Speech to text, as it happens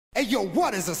Hey, yo,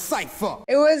 what is a cipher?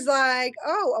 It was like,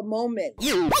 oh, a moment.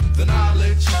 The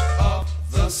knowledge of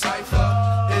the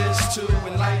cipher is to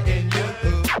enlighten you.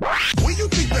 Where you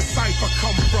think the cipher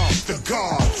come from? The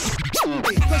gods.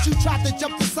 Cause you tried to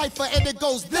jump the cipher and it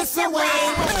goes this way.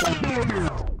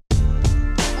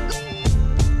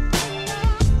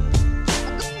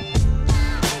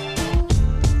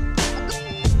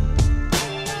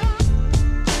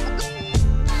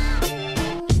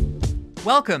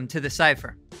 Welcome to The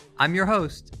Cipher. I'm your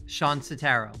host, Sean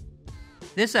Sotaro.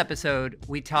 This episode,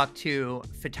 we talk to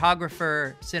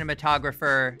photographer,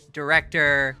 cinematographer,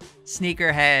 director,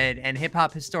 sneakerhead, and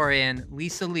hip-hop historian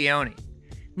Lisa Leone.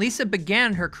 Lisa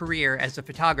began her career as a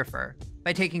photographer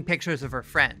by taking pictures of her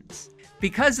friends.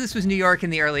 Because this was New York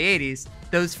in the early 80s,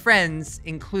 those friends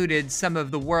included some of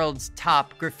the world's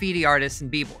top graffiti artists and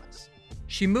b-boys.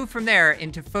 She moved from there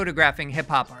into photographing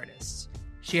hip-hop artists.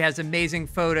 She has amazing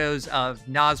photos of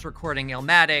Nas recording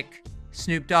Illmatic,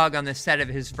 Snoop Dogg on the set of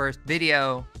his first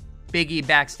video, Biggie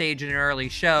backstage in an early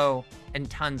show, and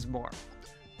tons more.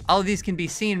 All of these can be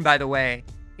seen, by the way,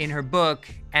 in her book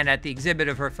and at the exhibit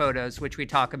of her photos, which we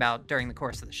talk about during the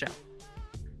course of the show.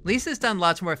 Lisa's done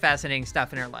lots more fascinating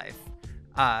stuff in her life.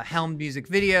 Helmed music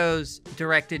videos,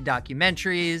 directed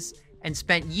documentaries, and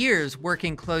spent years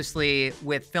working closely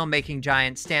with filmmaking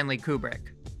giant Stanley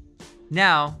Kubrick.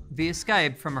 Now, via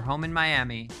Skype from her home in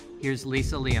Miami, here's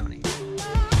Lisa Leone.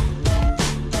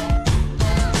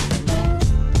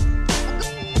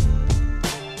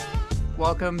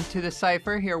 Welcome to The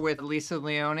Cipher, here with Lisa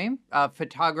Leone, a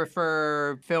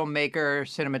photographer, filmmaker,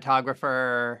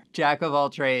 cinematographer, jack of all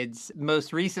trades.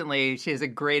 Most recently, she has a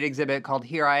great exhibit called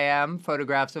Here I Am,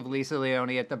 Photographs of Lisa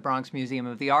Leone at the Bronx Museum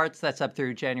of the Arts. That's up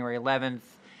through January 11th,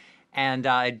 and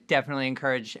I definitely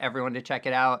encourage everyone to check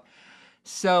it out.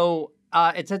 So,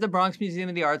 it's at the Bronx Museum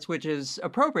of the Arts, which is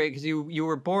appropriate because you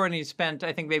were born and you spent,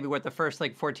 I think, maybe the first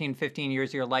 14, 15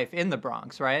 years of your life in the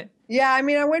Bronx, right? Yeah, I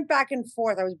mean, I went back and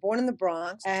forth. I was born in the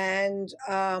Bronx and,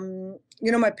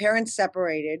 my parents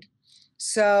separated.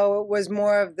 So it was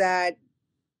more of that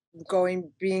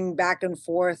being back and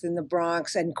forth in the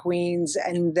Bronx and Queens,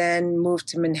 and then moved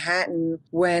to Manhattan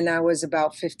when I was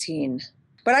about 15.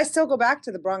 But I still go back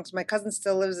to the Bronx. My cousin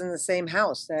still lives in the same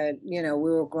house that, we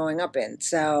were growing up in.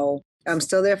 So I'm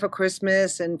still there for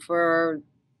Christmas and for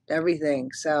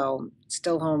everything. So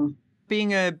still home.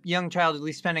 Being a young child, at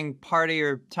least spending part of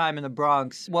your time in the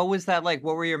Bronx, what was that like?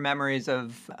 What were your memories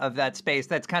of that space?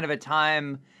 That's kind of a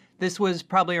time, this was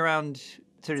probably around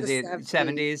sort of the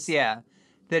 70s. Yeah.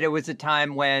 That it was a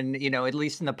time when, at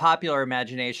least in the popular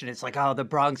imagination, it's like, oh, the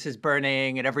Bronx is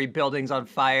burning and every building's on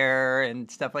fire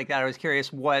and stuff like that. I was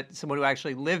curious what someone who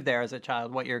actually lived there as a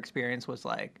child, what your experience was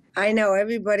like. I know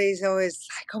everybody's always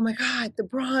like, oh my God, the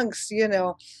Bronx,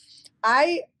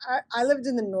 I lived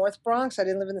in the North Bronx. I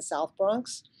didn't live in the South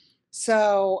Bronx.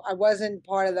 So I wasn't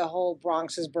part of the whole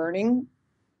Bronx is burning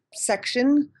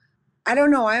section. I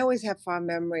don't know. I always have fond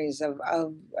memories of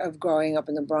growing up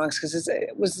in the Bronx because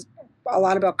it was a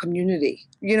lot about community.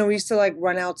 We used to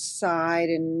run outside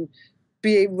and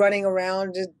be running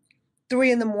around at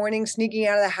 3 a.m, sneaking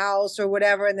out of the house or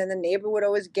whatever. And then the neighbor would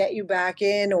always get you back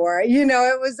in, or, it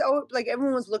was like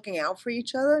everyone was looking out for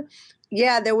each other.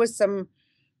 Yeah, there was some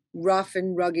rough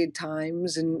and rugged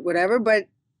times and whatever, but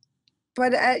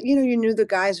you knew the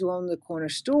guys who owned the corner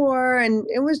store, and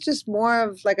it was just more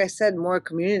of, like I said, more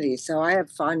community. So I have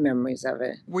fond memories of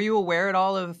it. Were you aware at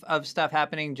all of stuff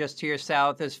happening just to your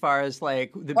south as far as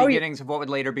the beginnings of what would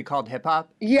later be called hip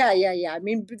hop? Yeah. I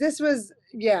mean, this was,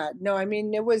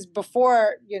 it was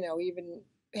before, even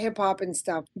hip hop and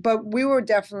stuff, but we were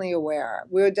definitely aware.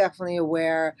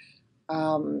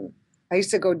 I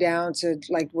used to go down to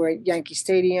where Yankee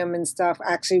Stadium and stuff,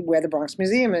 actually where the Bronx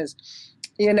Museum is.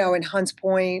 In Hunts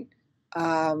Point,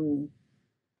 and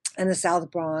the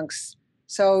South Bronx.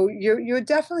 So you're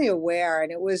definitely aware,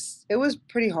 and it was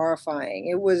pretty horrifying.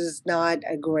 It was not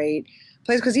a great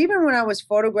place because even when I was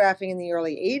photographing in the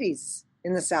early 80s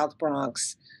in the South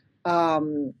Bronx,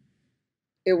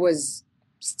 it was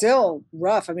still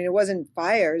rough. I mean, it wasn't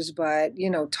fires, but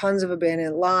tons of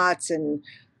abandoned lots, and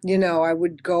I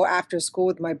would go after school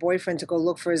with my boyfriend to go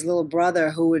look for his little brother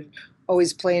who would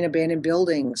always play in abandoned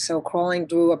buildings. So crawling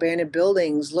through abandoned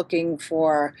buildings looking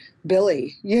for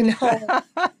Billy, and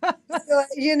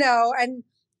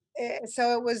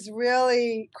so it was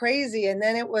really crazy. And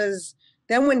then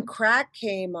when crack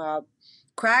came up,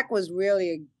 crack was really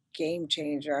a game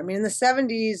changer. I mean, in the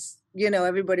 70s,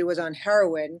 everybody was on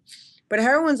heroin, but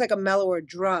heroin's like a mellower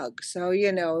drug. So,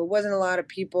 it wasn't a lot of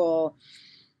people.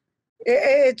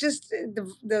 It just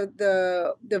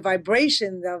the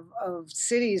vibration of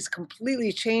cities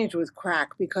completely changed with crack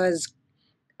because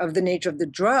of the nature of the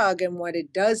drug and what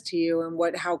it does to you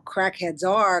and how crackheads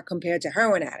are compared to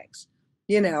heroin addicts,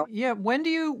 you know. Yeah, when do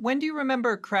you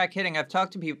remember crack hitting? I've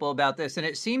talked to people about this, and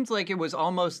it seems like it was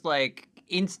almost like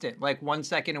instant. Like 1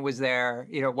 second it was there,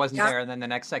 it wasn't there, and then the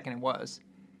next second it was.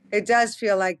 It does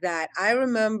feel like that. I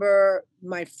remember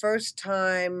my first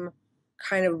time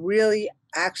kind of really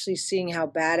actually seeing how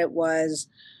bad it was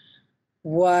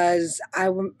I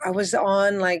was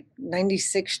on like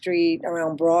 96th Street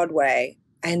around Broadway,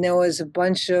 and there was a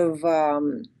bunch of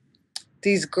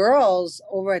these girls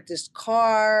over at this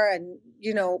car, and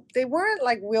they weren't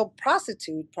like real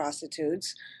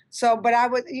prostitutes. So, but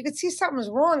you could see something was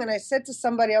wrong, and I said to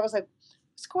somebody, I was like,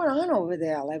 "What's going on over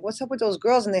there? Like, what's up with those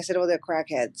girls?" And they said, "Oh, they're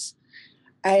crackheads."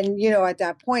 And, at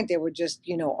that point, they were just,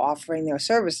 offering their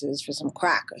services for some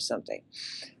crack or something.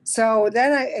 So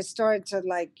then it started to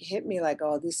like hit me like,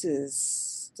 oh, this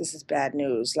is bad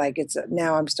news. Like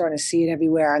now I'm starting to see it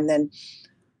everywhere. And then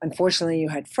unfortunately you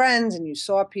had friends and you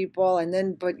saw people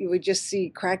but you would just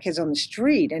see crackheads on the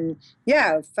street. And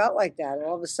yeah, it felt like that.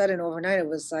 All of a sudden overnight, it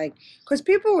was like, because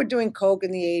people were doing coke in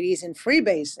the 80s and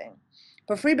freebasing.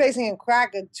 But freebasing and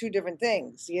crack are two different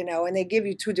things, and they give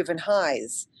you two different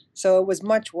highs. So it was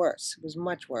much worse. It was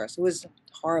much worse. It was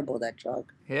horrible, that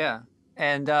drug. Yeah.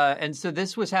 And so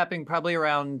this was happening probably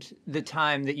around the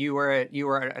time that you were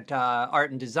at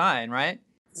art and design, right?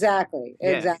 Exactly. Yeah.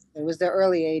 Exactly. It was the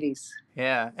early 80s.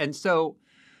 Yeah. And so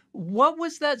what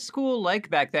was that school like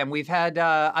back then? We've had,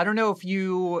 I don't know if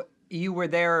you were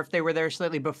there, or if they were there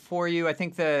slightly before you. I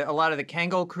think a lot of the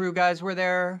Kangol crew guys were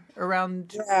there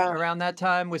around that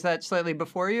time. Was that slightly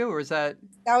before you, or was that?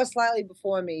 That was slightly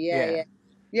before me. Yeah.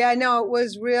 Yeah, no, it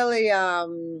was really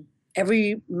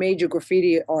every major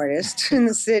graffiti artist in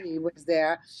the city was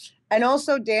there. And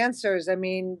also dancers. I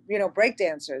mean, break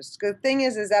dancers. The thing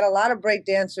is that a lot of break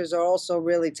dancers are also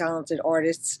really talented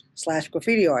artists /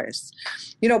 graffiti artists.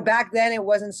 Back then it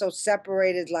wasn't so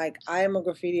separated, like I am a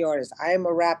graffiti artist, I am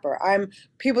a rapper.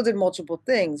 People did multiple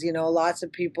things. Lots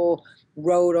of people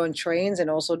rode on trains and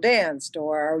also danced,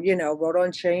 or, rode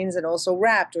on trains and also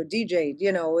rapped or DJ'd.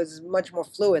 It was much more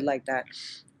fluid like that.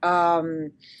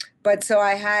 But so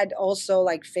I had also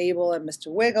like Fable and Mr.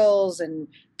 Wiggles and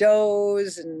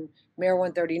Doze and Mayor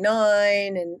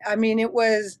 139. And I mean, it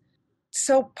was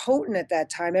so potent at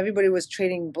that time. Everybody was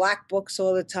trading black books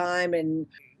all the time. And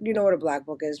you know what a black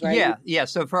book is, right? Yeah. Yeah.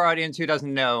 So for our audience who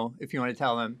doesn't know, if you want to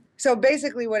tell them. So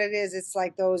basically what it is, it's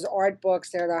like those art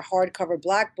books. They're the hardcover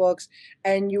black books.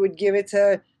 And you would give it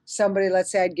to somebody.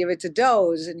 Let's say I'd give it to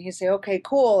Doze, and he'd say, okay,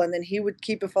 cool. And then he would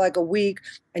keep it for like a week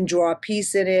and draw a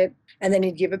piece in it. And then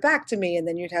he'd give it back to me, and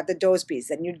then you'd have the Doze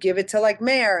piece. And you'd give it to like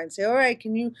Mayor and say, all right,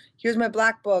 here's my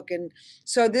black book. And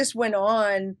so this went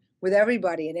on with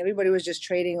everybody, and everybody was just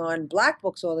trading on black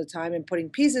books all the time and putting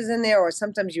pieces in there, or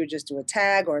sometimes you would just do a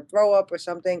tag or a throw up or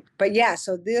something. But yeah,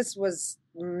 so this was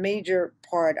a major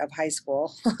part of high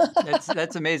school.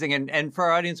 That's amazing. And for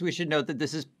our audience, we should note that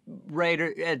this is right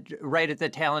at the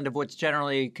tail end of what's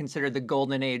generally considered the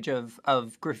golden age of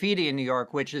graffiti in New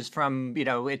York, which is from,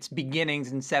 its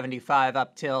beginnings in 75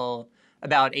 up till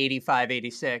about 85,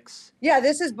 86. Yeah,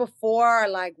 this is before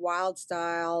like Wild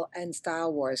Style and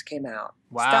Style Wars came out.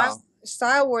 Wow.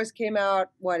 Style Wars came out,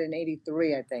 in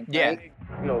 83, I think, yeah.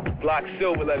 Right? Block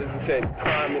silver letters that said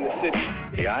crime in the city.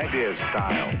 The idea of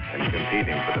style and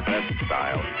competing for the best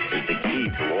style is the key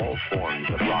to all forms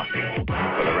of rocking.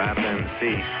 For the rap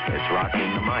MC, it's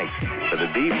rocking the mic. For the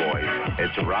B-boys,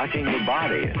 it's rocking the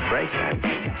body and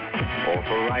breakdancing. Or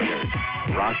for writers,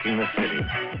 rocking the city.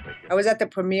 I was at the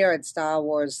premiere at Style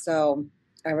Wars, so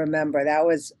I remember that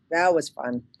was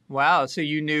fun. Wow. So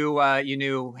you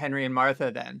knew Henry and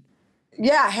Martha then?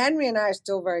 Yeah, Henry and I are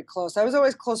still very close. I was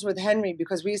always close with Henry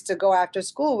because we used to go after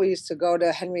school. We used to go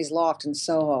to Henry's Loft in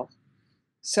Soho.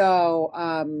 So,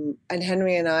 and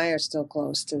Henry and I are still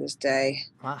close to this day.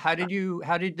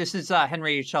 This is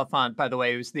Henry Chalfant, by the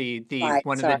way, who's the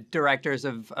one of the directors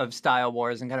of Style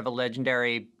Wars and kind of a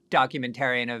legendary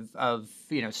documentarian of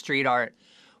street art.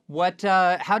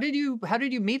 How did you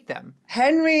meet them?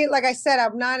 Henry, like I said,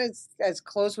 I'm not as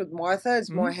close with Martha.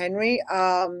 It's more Henry.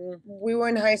 We were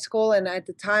in high school, and at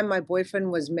the time, my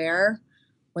boyfriend was Mayor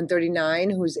 139,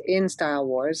 who's in Style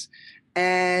Wars,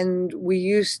 and we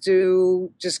used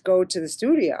to just go to the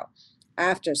studio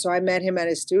after. So I met him at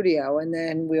his studio, and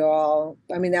then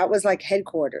that was like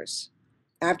headquarters.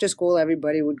 After school,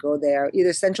 everybody would go there,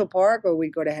 either Central Park or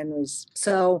we'd go to Henry's.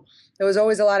 So there was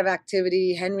always a lot of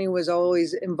activity. Henry was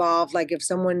always involved. Like if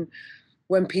someone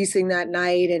went piecing that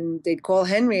night and they'd call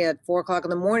Henry at 4 o'clock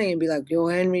in the morning and be like, yo,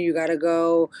 Henry, you got to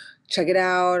go check it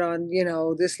out on,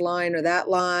 this line or that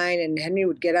line. And Henry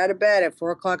would get out of bed at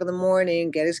 4 o'clock in the morning,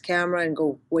 get his camera and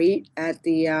go wait at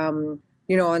the, on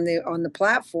the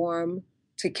platform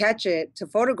to catch it, to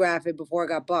photograph it before it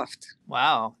got buffed.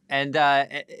 Wow. And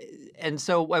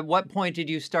so at what point did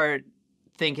you start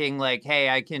thinking like, hey,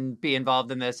 I can be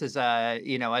involved in this as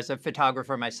a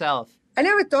photographer myself? I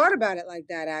never thought about it like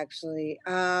that, actually.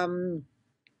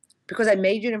 Because I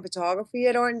majored in photography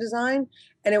at art and design,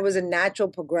 and it was a natural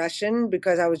progression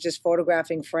because I was just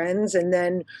photographing friends. And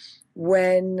then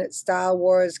when Style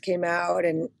Wars came out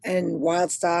and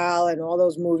Wild Style and all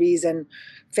those movies and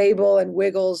Fable and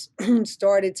Wiggles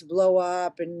started to blow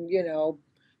up, and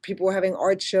people were having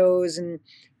art shows and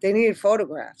they needed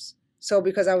photographs. So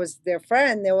because I was their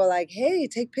friend, they were like, hey,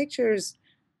 take pictures.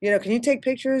 Can you take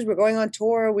pictures? We're going on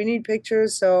tour. We need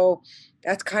pictures. So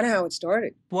that's kind of how it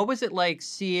started. What was it like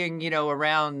seeing,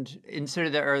 around in sort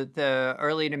of the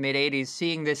early to mid 80s,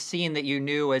 seeing this scene that you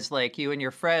knew as like you and your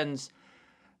friends,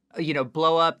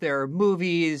 blow up? There are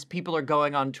movies, people are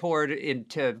going on tour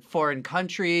into foreign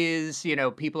countries,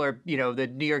 people are,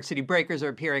 the New York City Breakers are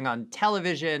appearing on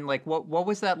television. Like, what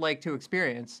was that like to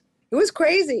experience? It was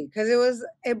crazy because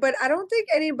but I don't think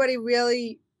anybody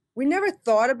really, we never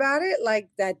thought about it like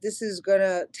that this is going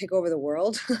to take over the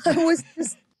world.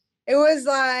 It was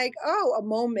like, oh, a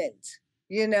moment,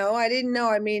 I didn't know.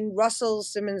 I mean, Russell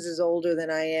Simmons is older than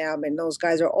I am, and those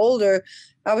guys are older.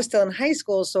 I was still in high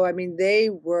school. So, I mean,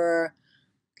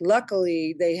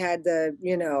 luckily they had the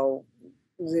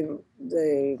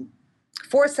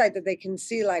foresight that they can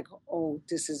see like, oh,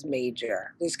 this is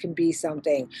major. This can be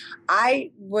something.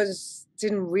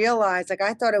 Didn't realize, like,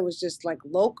 I thought it was just like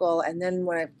local. And then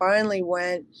when I finally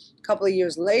went a couple of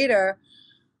years later,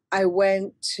 I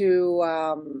went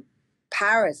to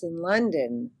Paris and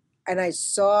London, and I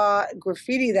saw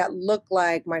graffiti that looked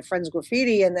like my friend's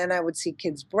graffiti. And then I would see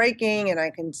kids breaking, and I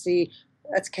can see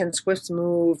that's Ken Swift's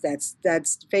move. That's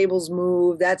Fable's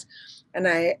move. And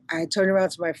I turned around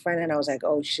to my friend and I was like,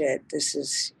 oh shit, this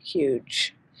is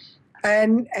huge.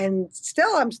 And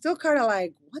still, I'm still kind of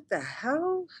like, what the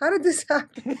hell? How did this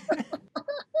happen?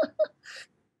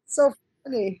 So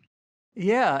funny.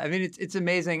 Yeah, I mean, it's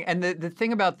amazing. And the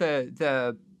thing about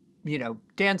the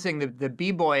dancing, the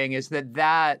b-boying is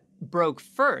that broke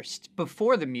first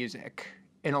before the music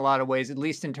in a lot of ways, at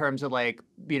least in terms of like,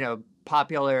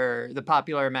 the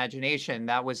popular imagination.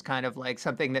 That was kind of like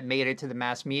something that made it to the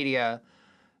mass media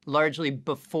largely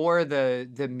before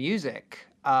the music.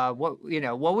 What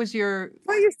was your...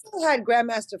 Well, you still had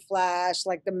Grandmaster Flash,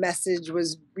 like the message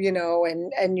was,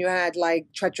 and you had like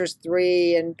Treacherous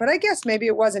 3, but I guess maybe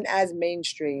it wasn't as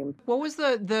mainstream. What was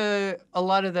a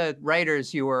lot of the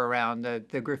writers you were around,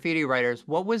 the graffiti writers,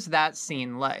 what was that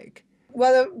scene like?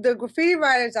 Well, the graffiti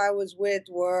writers I was with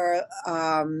were,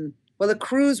 the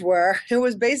crews were, it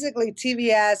was basically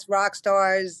TVS,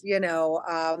 Rockstars,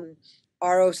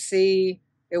 ROC.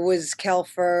 It was Kel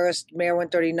First, Mayor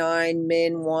 139,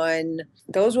 Min 1.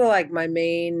 Those were like my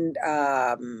main,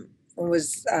 it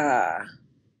was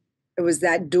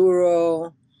that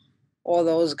Duro, all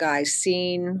those guys.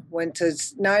 Scene went to,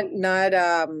 not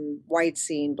white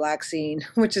scene, black scene,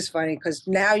 which is funny because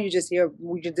now you just hear,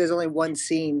 there's only one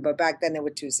scene, but back then there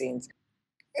were two scenes.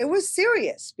 It was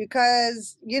serious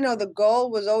because, the goal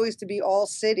was always to be all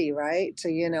city, right?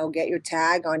 To, get your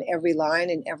tag on every line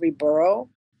in every borough.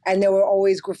 And there were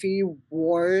always graffiti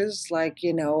wars. Like,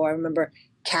 I remember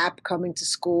Cap coming to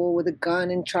school with a gun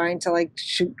and trying to like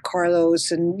shoot Carlos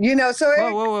and, so.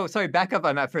 Whoa. Sorry, back up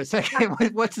on that for a second.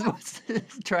 What's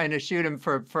trying to shoot him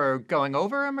for going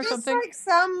over him or just something? Like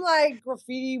some like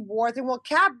graffiti war thing. Well,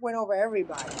 Cap went over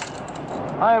everybody.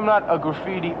 I am not a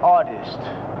graffiti artist.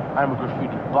 I'm a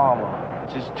graffiti bomber.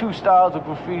 It's just two styles of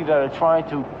graffiti that are trying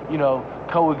to,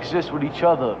 coexist with each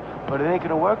other. But it ain't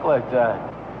gonna work like that.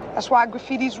 That's why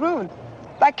graffiti's ruined.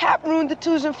 Like Cap ruined the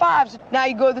 2s and 5s. Now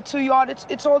you go to the 2 yard,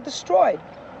 it's all destroyed.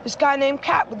 This guy named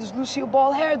Cap with his Lucille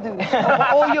Ball hairdo.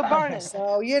 All you're burning.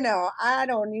 So, I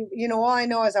don't even, all I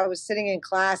know is I was sitting in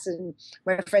class and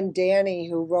my friend Danny,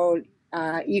 who wrote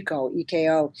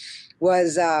EKO,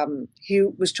 was, he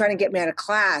was trying to get me out of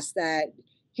class that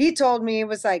he told me it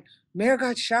was like, Mayor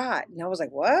got shot. And I was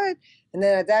like, what? And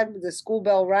then at that, the school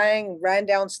bell rang, ran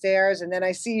downstairs, and then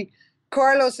I see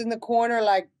Carlos in the corner,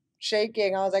 like,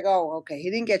 shaking. I was like, oh, okay,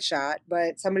 he didn't get shot,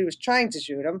 but somebody was trying to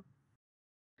shoot him.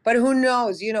 But who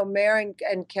knows? Mayor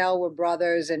and Kel were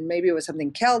brothers, and maybe it was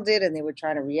something Kel did, and they were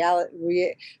trying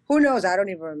to who knows? I don't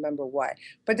even remember what.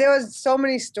 But there was so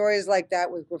many stories like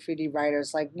that with graffiti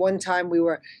writers. Like one time we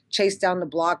were chased down the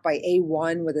block by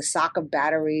A1 with a sock of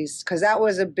batteries, because that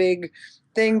was a big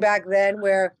thing back then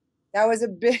where that was a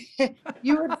big,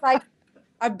 you would like,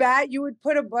 a bat, you would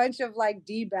put a bunch of like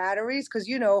D batteries, because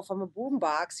from a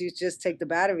boombox, you just take the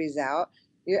batteries out,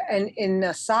 and in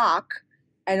a sock,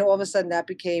 and all of a sudden that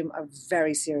became a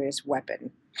very serious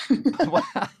weapon.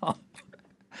 Wow.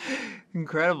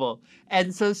 Incredible.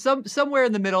 And so somewhere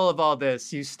in the middle of all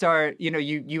this, you start,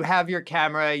 you have your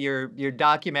camera, you're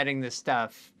documenting this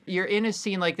stuff. You're in a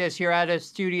scene like this, you're at a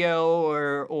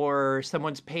studio or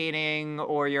someone's painting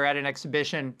or you're at an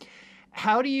exhibition.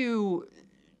 How do you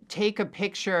take a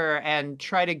picture and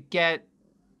try to get,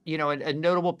 a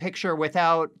notable picture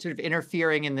without sort of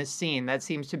interfering in the scene? That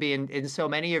seems to be in so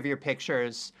many of your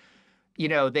pictures.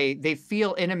 They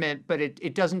feel intimate, but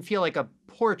it doesn't feel like a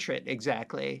portrait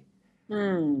exactly.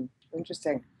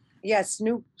 Interesting. Yeah,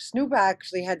 Snoop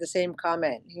actually had the same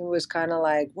comment. He was kind of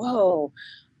like, whoa.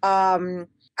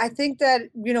 I think that,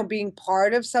 being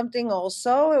part of something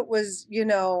also, it was,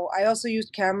 I also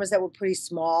used cameras that were pretty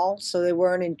small, so they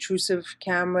weren't intrusive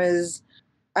cameras.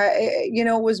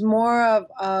 It was more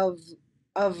of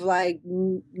like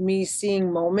me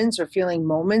seeing moments or feeling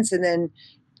moments and then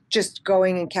just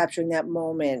going and capturing that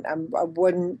moment. I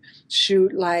wouldn't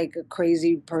shoot like a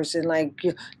crazy person, like,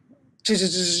 it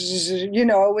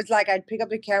was like I'd pick up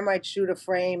the camera, I'd shoot a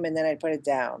frame, and then I'd put it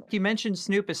down. You mentioned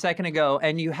Snoop a second ago,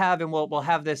 and you have, and we'll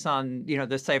have this on, the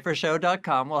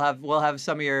ciphershow.com. We'll have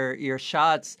some of your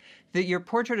shots. Your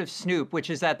portrait of Snoop, which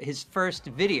is at his first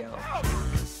video.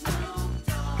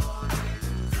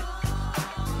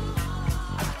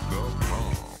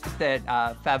 That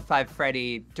Fab Five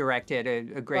Freddy directed,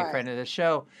 a great friend of the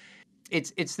show.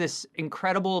 It's this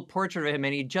incredible portrait of him,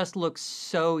 and he just looks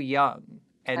so young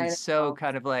and so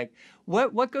kind of like,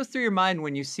 what goes through your mind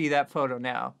when you see that photo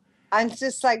now? I'm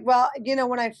just like, well,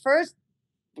 when I first,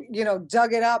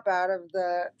 dug it up out of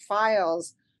the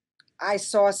files, I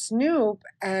saw Snoop,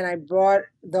 and I brought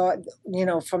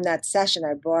from that session,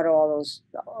 I brought all those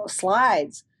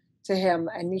slides to him,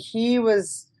 and he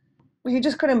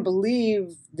just couldn't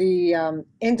believe the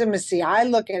intimacy. I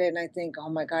look at it and I think, oh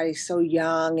my God, he's so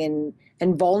young and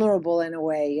vulnerable in a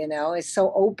way, he's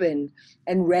so open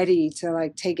and ready to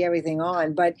like take everything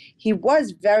on. But he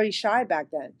was very shy back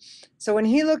then. So when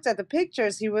he looked at the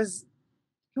pictures, he was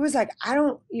like, I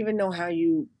don't even know how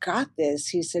you got this.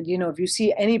 He said, if you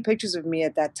see any pictures of me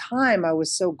at that time, I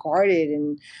was so guarded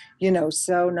and,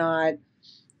 so not,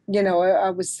 I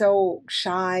was so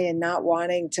shy and not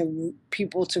wanting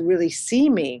people to really see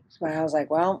me. But I was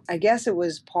like, well, I guess it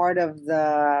was part of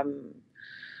the,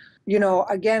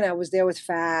 again, I was there with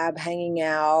Fab hanging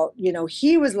out.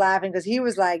 He was laughing because he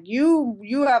was like, you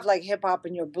have like hip hop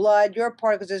in your blood. You're a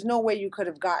part, because there's no way you could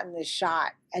have gotten this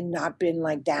shot and not been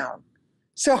like down.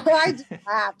 So I just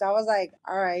laughed. I was like,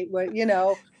 all right,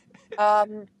 well,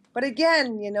 but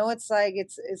again, it's like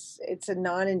it's a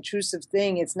non-intrusive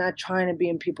thing. It's not trying to be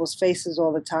in people's faces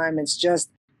all the time. It's just,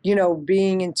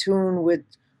 being in tune with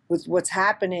what's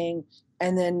happening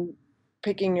and then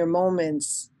picking your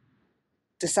moments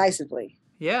decisively.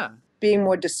 Yeah. Being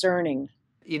more discerning.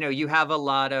 You have a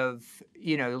lot of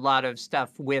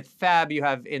stuff with Fab. You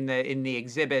have in the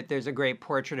exhibit, there's a great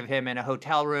portrait of him in a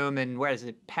hotel room in, where is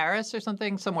it, Paris or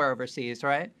something? Somewhere overseas,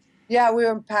 right? Yeah, we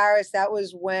were in Paris. That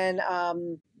was when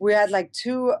we had like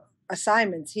 2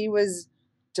 assignments. He was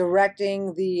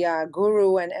directing the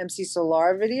Guru and MC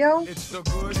Solar video. It's the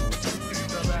good, it's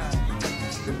the bad,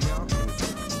 the young,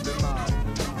 the mild.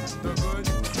 The good,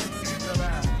 the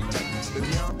bad, the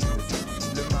young,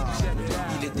 the mild.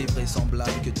 Il était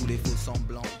vraisemblable que tous les faux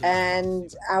semblants.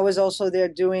 And I was also there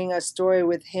doing a story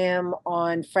with him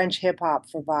on French hip hop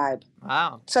for Vibe.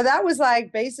 Wow. So that was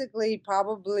like basically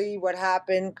probably what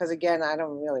happened, because again, I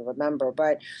don't really remember,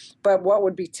 but what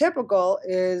would be typical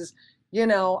is, it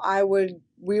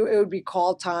would be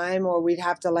call time, or we'd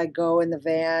have to like go in the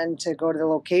van to go to the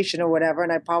location or whatever.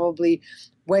 And I probably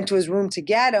went to his room to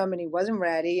get him, and he wasn't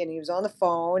ready, and he was on the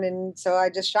phone. And so I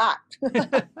just shot.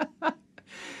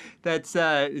 That's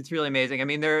it's really amazing. I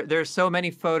mean, there's so many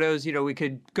photos, we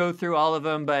could go through all of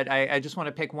them, but I just want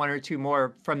to pick 1 or 2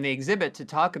 more from the exhibit to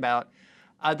talk about.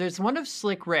 There's one of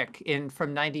Slick Rick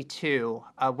from '92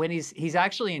 when he's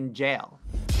actually in jail.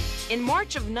 In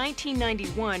March of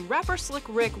 1991, rapper Slick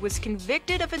Rick was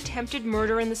convicted of attempted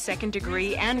murder in the second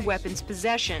degree and weapons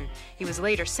possession. He was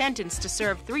later sentenced to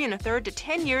serve 3 1/3 to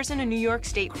 10 years in a New York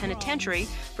State penitentiary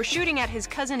for shooting at his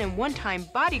cousin and one-time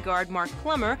bodyguard Mark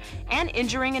Plummer and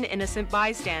injuring an innocent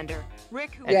bystander.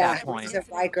 Rick, who at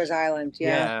Rikers Island,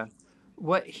 yeah.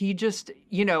 What he just,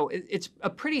 it's a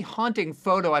pretty haunting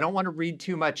photo. I don't want to read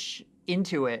too much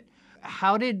into it.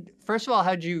 First of all,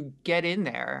 how'd you get in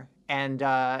there? And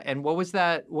what was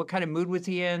that? What kind of mood was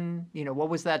he in? What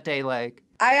was that day like?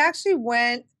 I actually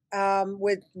went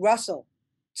with Russell.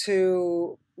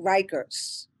 to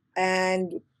Rikers,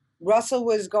 and Russell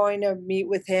was going to meet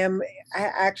with him.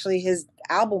 Actually, his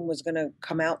album was going to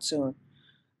come out soon.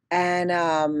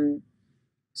 And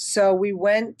so we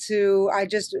went to, I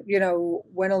just,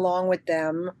 went along with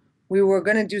them. We were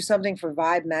going to do something for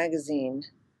Vibe magazine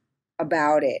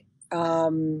about it.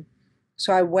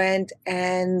 So I went,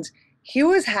 and he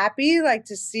was happy, like,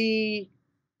 to see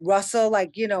Russell,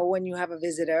 like, when you have a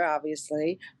visitor,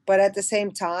 obviously. But at the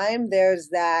same time, there's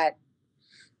that,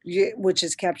 which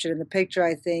is captured in the picture,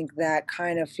 I think, that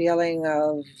kind of feeling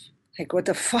of, like, what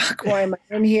the fuck? Why am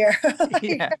I in here?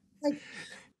 Yeah.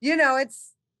 Like,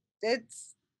 it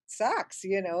sucks.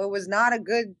 It was not a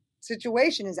good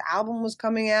situation. His album was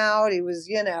coming out. He was,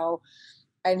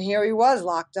 and here he was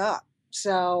locked up.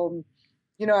 So,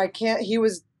 he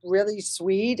was really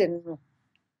sweet and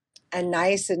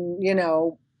nice, and,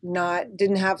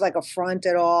 didn't have like a front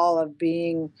at all of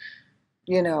being,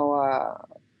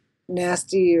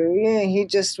 nasty, or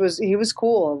he was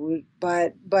cool,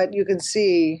 but you can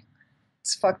see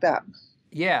it's fucked up.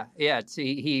 Yeah.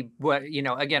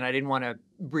 Again, I didn't want to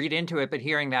read into it, but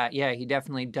hearing that, yeah, he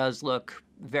definitely does look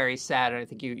very sad. And I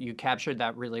think you captured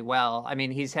that really well. I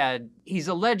mean, he's a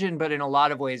legend, but in a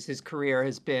lot of ways, his career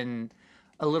has been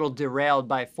a little derailed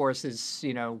by forces,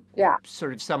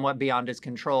 sort of somewhat beyond his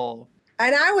control.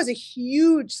 And I was a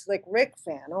huge Slick Rick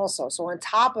fan also. So on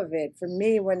top of it, for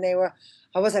me,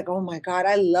 I was like, oh my God,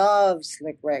 I love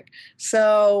Slick Rick.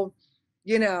 So,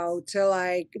 to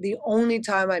like, the only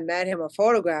time I met him or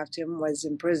photographed him was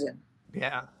in prison.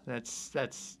 Yeah, that's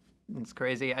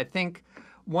crazy. I think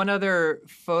one other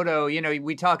photo,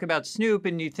 we talk about Snoop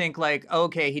and you think like,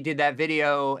 okay, he did that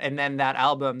video and then that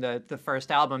album, the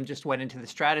first album just went into the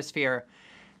stratosphere.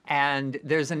 And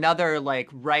there's another like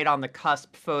right on the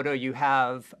cusp photo you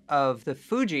have of the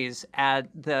Fugees at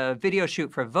the video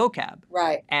shoot for Vocab.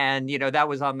 Right. And, that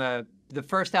was on the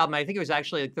first album. I think it was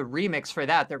actually like the remix for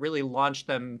that really launched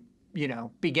them,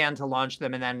 began to launch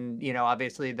them. And then,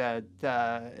 obviously the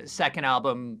second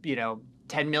album,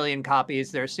 10 million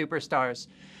copies, they're superstars.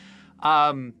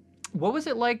 What was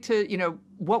it like to,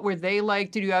 what were they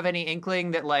like? Did you have any inkling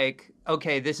that like,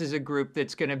 okay, this is a group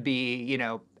that's going to be,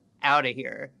 out of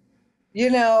here?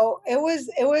 It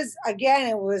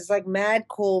was like mad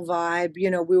cool vibe.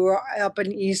 We were up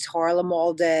in East Harlem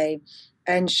all day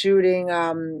and shooting.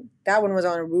 That one was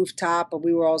on a rooftop, but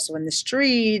we were also in the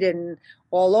street and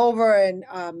all over. And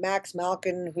Max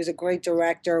Malkin, who's a great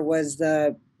director, was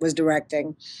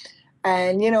directing.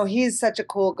 And, he's such a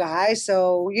cool guy.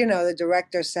 So, the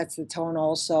director sets the tone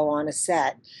also on a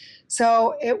set.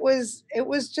 So it was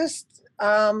just,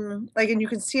 and you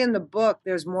can see in the book,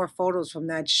 there's more photos from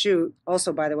that shoot.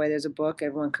 Also, by the way, there's a book.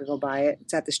 Everyone could go buy it.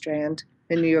 It's at the Strand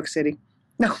in New York City.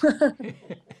 No.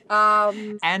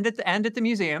 And at the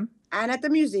museum. And at the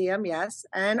museum, yes.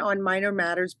 And on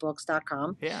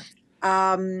minormattersbooks.com. Yeah.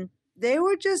 They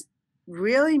were just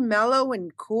really mellow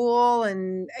and cool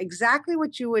and exactly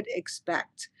what you would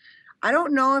expect. I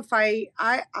don't know if I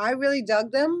really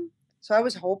dug them. So I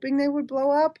was hoping they would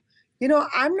blow up.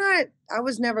 I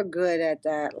was never good at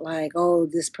that. Like, oh,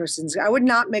 I would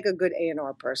not make a good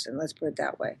A&R person. Let's put it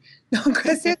that way. No,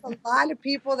 because there's a lot of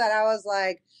people that I was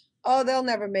like, oh, they'll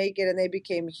never make it. And they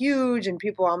became huge. And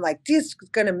I'm like, this is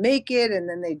going to make it. And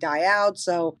then they die out.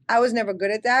 So I was never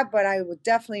good at that. But I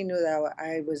definitely knew that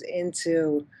I was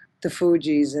into the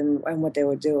Fugees and what they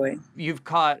were doing. You've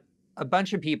caught a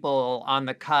bunch of people on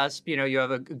the cusp. You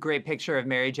have a great picture of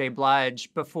Mary J.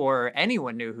 Blige before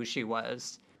anyone knew who she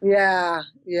was. Yeah.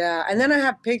 And then I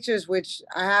have pictures which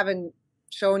I haven't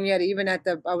shown yet, even I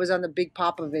was on the Big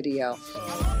Papa video.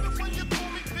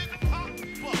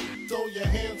 Throw your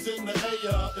hands in the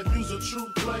air if you's a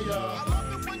true player.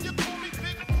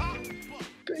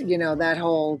 That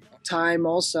whole time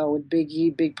also with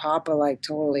Biggie, Big Papa, like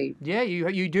totally. Yeah,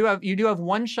 you do have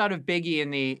one shot of Biggie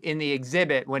in the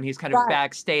exhibit when he's kind of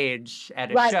backstage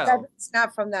at a show. Right, it's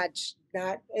not from that.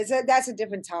 That's a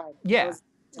different time. Yeah. Time.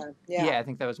 Yeah, I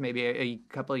think that was maybe a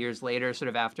couple of years later, sort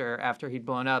of after he'd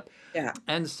blown up. Yeah.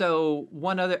 And so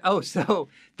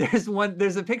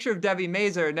there's a picture of Debbie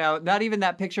Mazur. Now, not even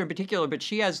that picture in particular, but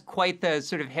she has quite the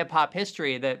sort of hip hop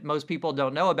history that most people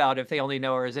don't know about if they only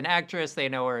know her as an actress. They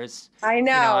know her as an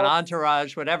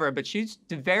Entourage, whatever. But she's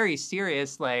a very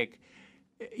serious,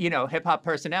 hip hop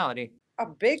personality. A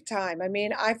big time. I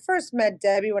mean, I first met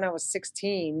Debbie when I was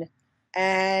 16,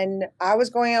 and I was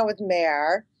going out with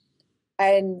Mare.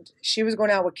 And she was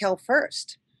going out with Kel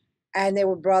first. And they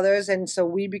were brothers. And so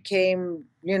we became,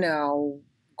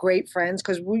 great friends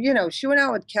because she went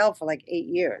out with Kel for like 8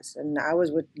 years, and I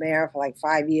was with Mare for like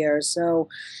 5 years. So,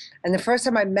 and the first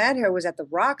time I met her was at the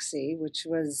Roxy, which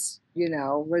was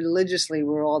religiously we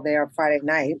were all there Friday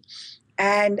night,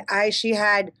 and she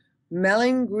had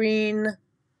melon green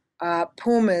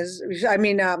Pumas. I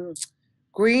mean,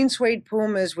 green suede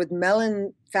Pumas with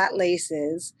melon fat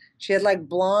laces. She had like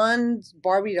blonde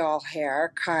Barbie doll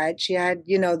hair cut. She had,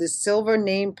 this silver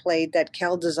nameplate that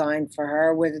Kel designed for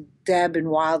her with Deb in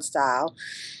Wild Style.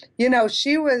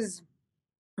 She was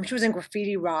in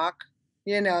Graffiti Rock.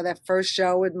 That first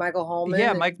show with Michael Holman.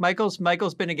 Yeah, Michael's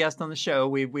been a guest on the show.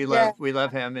 We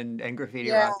love him and Graffiti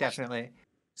Rock, definitely.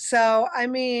 So, I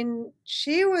mean,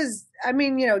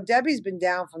 Debbie's been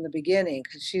down from the beginning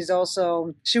because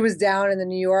she was down in the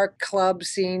New York club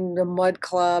scene, the Mud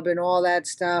Club and all that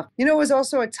stuff. It was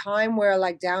also a time where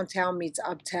like downtown meets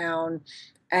uptown,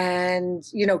 and,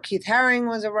 Keith Haring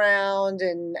was around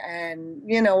and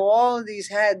all of these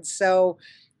heads. So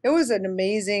it was an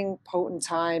amazing, potent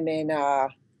time in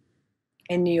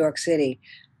New York City.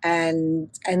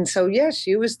 And so, yeah,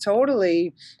 she was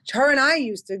totally, her and I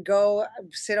used to go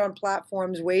sit on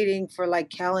platforms waiting for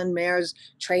like Kel and Mare's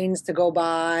trains to go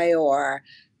by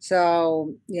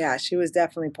so yeah, she was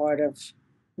definitely part of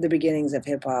the beginnings of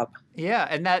hip hop. Yeah.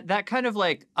 And that kind of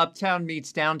like uptown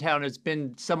meets downtown has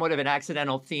been somewhat of an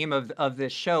accidental theme of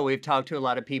this show. We've talked to a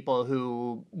lot of people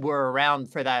who were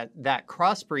around for that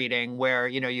crossbreeding where,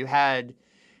 you had,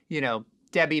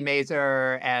 Debbie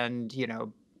Mazur and,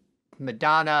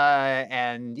 Madonna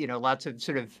and, lots of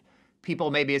sort of people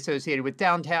maybe associated with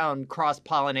downtown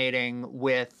cross-pollinating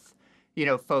with,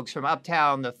 folks from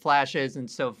uptown, the Flashes and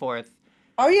so forth.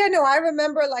 Oh, yeah, no, I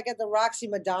remember like at the Roxy,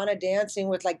 Madonna dancing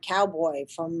with like Cowboy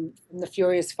from the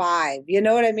Furious Five. You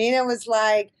know what I mean? It was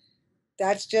like,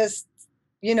 that's just,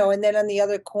 and then on the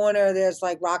other corner, there's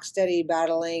like Rocksteady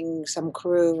battling some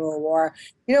crew or,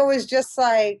 it was just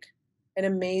like an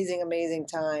amazing, amazing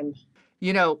time.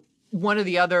 One of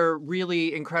the other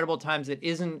really incredible times that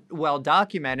isn't well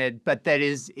documented, but that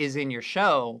is in your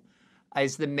show,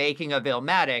 is the making of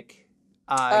Illmatic.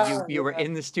 You were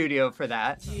in the studio for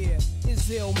that. Yeah, it's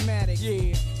Illmatic.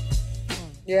 Yeah.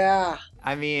 Yeah.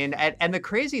 I mean, and the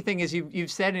crazy thing is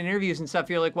you've said in interviews and stuff,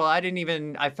 you're like, well,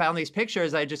 I found these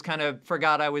pictures. I just kind of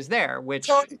forgot I was there, which.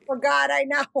 Totally forgot. I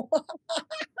know.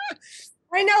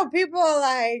 I know people are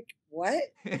like, what?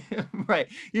 Right.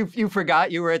 You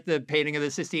forgot you were at the painting of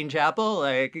the Sistine Chapel?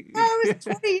 Like it was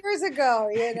 20 years ago,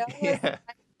 Yeah.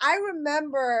 I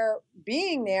remember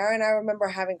being there and I remember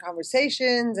having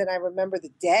conversations and I remember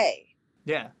the day.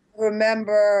 Yeah. I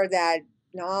remember that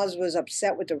Nas was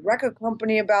upset with the record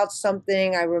company about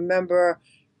something. I remember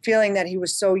feeling that he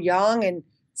was so young and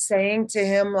saying to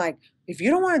him, like, if you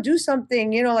don't want to do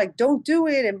something, like, don't do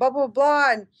it and blah, blah,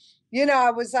 blah. And,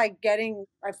 I was like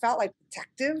I felt like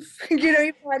protective, even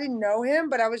though I didn't know him,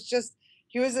 but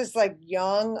he was this like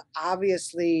young,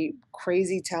 obviously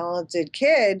crazy talented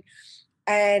kid.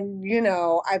 And,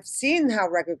 I've seen how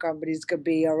record companies could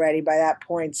be already by that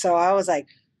point. So I was like,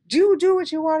 do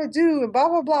what you want to do and blah,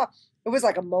 blah, blah. It was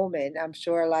like a moment. I'm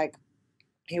sure like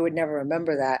he would never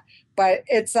remember that. But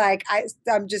it's like,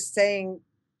 I'm just saying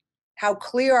how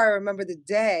clear I remember the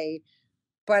day,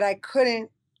 but I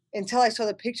couldn't, until I saw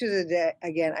the pictures of the day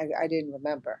again, I didn't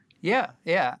remember. Yeah,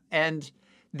 yeah. And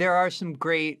there are some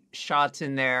great shots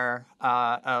in there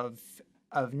of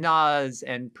Nas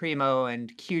and Primo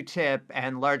and Q-Tip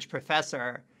and Large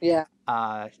Professor. Yeah.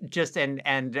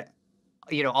 And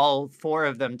all four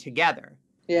of them together.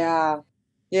 Yeah.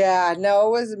 Yeah. No,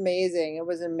 it was amazing. It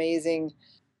was amazing.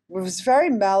 It was very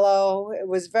mellow.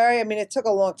 It took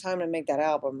a long time to make that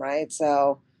album, right?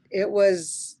 So it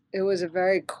was a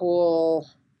very cool.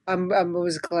 I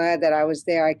was glad that I was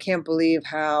there. I can't believe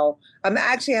how. I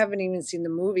actually haven't even seen the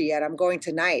movie yet. I'm going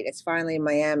tonight. It's finally in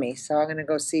Miami, so I'm going to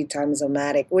go see Time is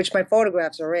Illmatic, which my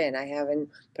photographs are in. I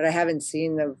haven't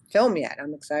seen the film yet.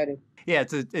 I'm excited. Yeah,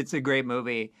 it's a great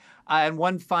movie. And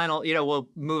one final, we'll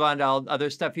move on to all other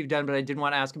stuff you've done, but I did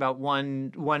want to ask about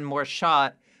one more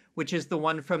shot, which is the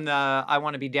one from the I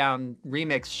Want to Be Down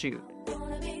remix shoot.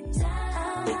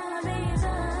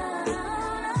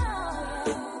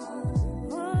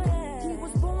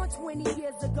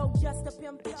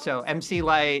 So MC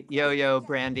Lyte, Yo-Yo,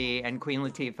 Brandy, and Queen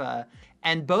Latifah.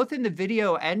 And both in the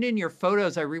video and in your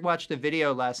photos, I rewatched the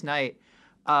video last night.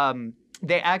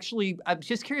 They actually, I'm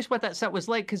just curious what that set was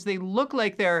like, because they look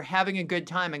like they're having a good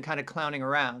time and kind of clowning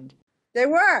around. They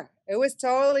were. It was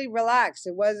totally relaxed.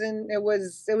 It was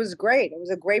great. It was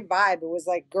a great vibe. It was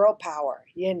like girl power,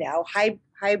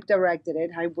 Hype directed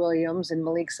it. Hype Williams and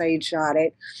Malik Said shot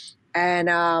it.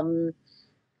 And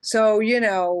So,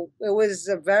 it was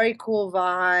a very cool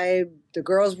vibe. The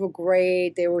girls were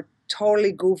great. They were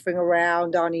totally goofing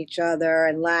around on each other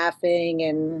and laughing.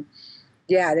 And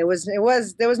yeah, there was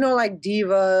no like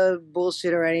diva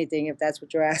bullshit or anything, if that's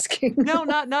what you're asking. No,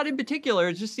 not in particular.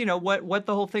 It's just, what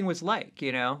the whole thing was like,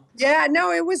 Yeah,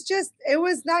 no, it was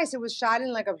nice. It was shot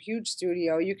in like a huge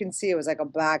studio. You can see it was like a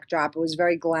backdrop. It was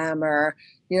very glamour.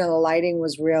 The lighting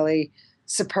was really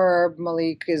superb.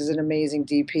 Malik is an amazing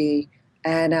DP.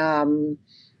 And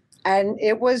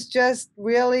it was just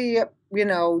really,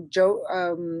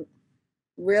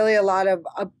 really a lot of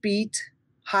upbeat,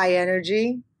 high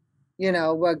energy,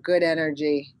 but good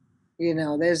energy.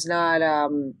 There's not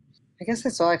I guess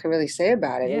that's all I can really say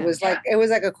about it. Yeah. It was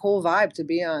like a cool vibe to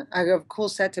be on, like a cool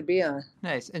set to be on.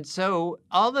 Nice. And so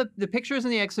all the pictures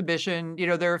in the exhibition,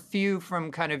 there are a few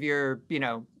from kind of your,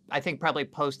 I think probably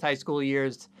post high school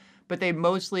years, but they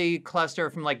mostly cluster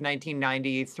from like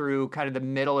 1990 through kind of the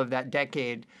middle of that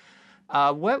decade.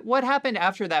 What happened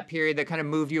after that period that kind of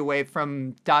moved you away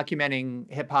from documenting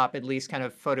hip hop, at least kind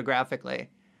of photographically?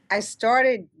 I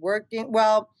started working,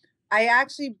 well, I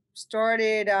actually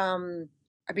started,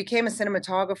 I became a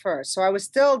cinematographer. So I was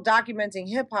still documenting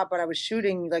hip hop, but I was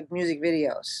shooting like music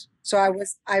videos. So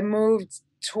I moved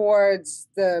towards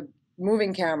the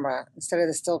moving camera instead of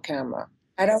the still camera.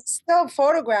 And I was still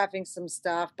photographing some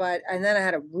stuff, and then I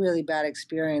had a really bad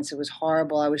experience. It was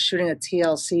horrible. I was shooting a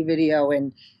TLC video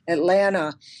in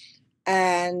Atlanta,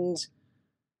 and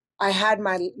I had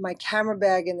my camera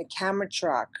bag in the camera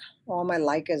truck, all my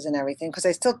Leicas and everything, because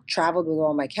I still traveled with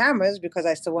all my cameras because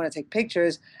I still want to take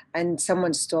pictures, and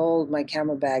someone stole my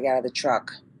camera bag out of the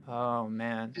truck. Oh,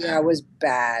 man. Yeah, it was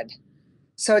bad.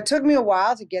 So it took me a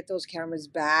while to get those cameras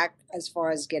back as far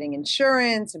as getting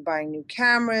insurance and buying new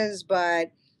cameras,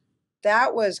 but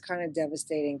that was kind of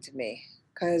devastating to me.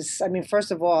 Because, I mean,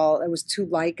 first of all, it was 2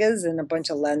 Leicas and a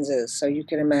bunch of lenses, so you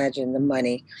can imagine the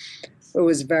money. It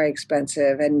was very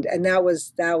expensive, and that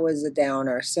was a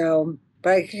downer. So,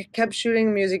 but I kept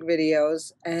shooting music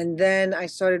videos, and then I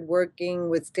started working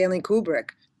with Stanley Kubrick.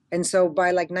 And so by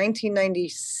like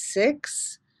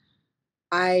 1996,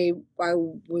 I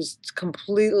was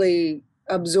completely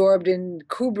absorbed in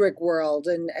Kubrick world,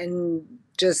 and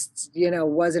just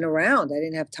wasn't around. I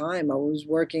didn't have time. I was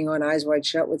working on Eyes Wide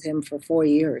Shut with him for 4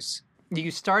 years.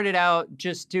 You started out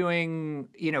just doing,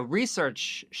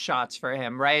 research shots for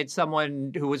him, right?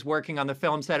 Someone who was working on the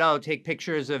film said, "Oh, take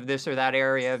pictures of this or that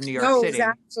area of New York City." No, it was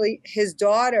actually his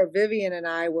daughter, Vivian, and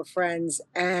I were friends.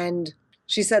 And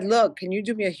she said, "Look, can you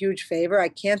do me a huge favor? I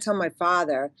can't tell my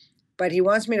father, but he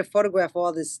wants me to photograph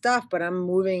all this stuff, but I'm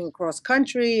moving across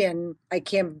country and I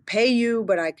can't pay you,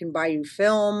 but I can buy you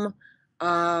film.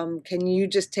 Can you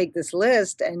just take this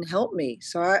list and help me?"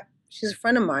 She's a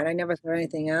friend of mine. I never thought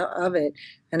anything out of it.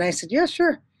 And I said, "Yeah,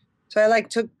 sure." So I like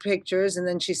took pictures, and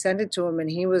then she sent it to him,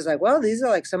 and he was like, "Well, these are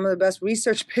like some of the best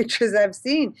research pictures I've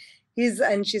seen."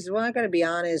 And she said, "Well, I got to be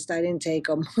honest, I didn't take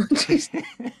them."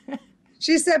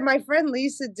 She said, "My friend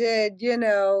Lisa did,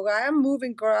 I'm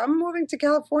moving to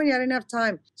California. I didn't have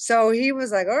time." So he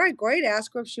was like, "All right, great.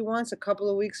 Ask her if she wants a couple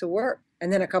of weeks of work."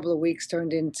 And then a couple of weeks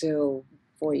turned into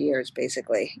 4 years,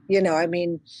 basically. I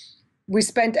mean, we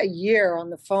spent a year on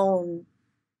the phone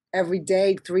every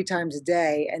day, 3 times a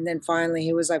day. And then finally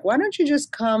he was like, "Why don't you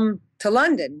just come to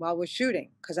London while we're shooting?"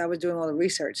 Because I was doing all the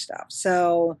research stuff.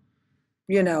 So,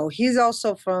 he's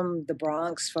also from the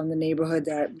Bronx, from the neighborhood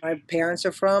that my parents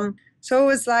are from. So it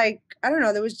was like, I don't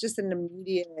know, there was just an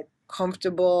immediate,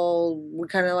 comfortable, we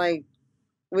kind of like,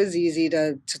 it was easy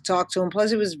to talk to him.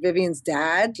 Plus it was Vivian's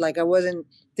dad. Like I wasn't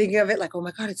thinking of it like, "Oh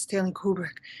my God, it's Stanley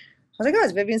Kubrick." I was like, "Oh,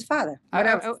 it's Vivian's father."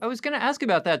 I was going to ask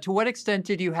about that. To what extent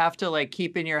did you have to like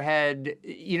keep in your head,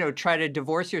 try to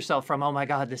divorce yourself from, "Oh my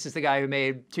God, this is the guy who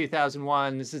made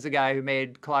 2001. This is the guy who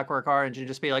made Clockwork Orange," and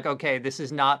just be like, "Okay, this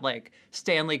is not like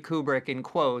Stanley Kubrick in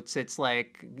quotes. It's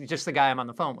like just the guy I'm on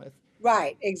the phone with."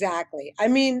 Right, exactly. I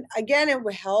mean, again, it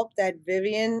would help that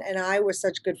Vivian and I were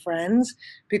such good friends,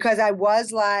 because I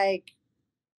was like,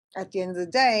 at the end of the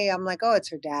day, I'm like, "Oh, it's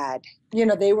her dad."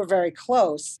 They were very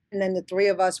close. And then the 3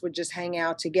 of us would just hang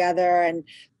out together. And,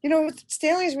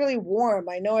 Stanley's really warm.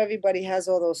 I know everybody has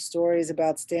all those stories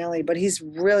about Stanley, but he's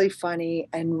really funny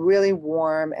and really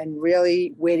warm and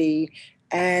really witty.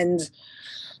 And,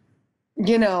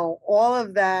 all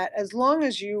of that, as long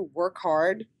as you work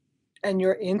hard and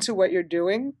you're into what you're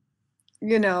doing,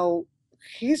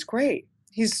 he's great.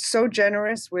 He's so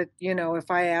generous with,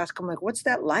 if I ask him like, "What's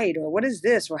that light?" or "What is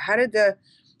this?" or "How did the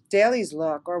dailies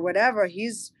look?" or whatever,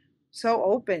 he's so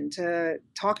open to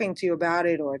talking to you about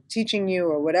it or teaching you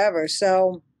or whatever.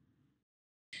 So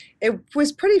it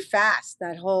was pretty fast,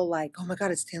 that whole like, "Oh my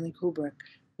God, it's Stanley Kubrick."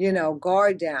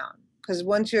 guard down. Because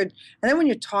and then when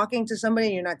you're talking to somebody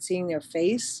and you're not seeing their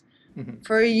face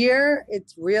for a year,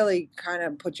 it's really kind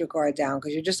of put your guard down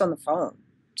because you're just on the phone.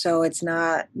 So it's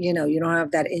not, you don't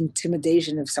have that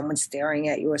intimidation of someone staring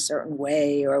at you a certain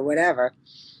way or whatever.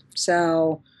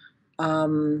 So,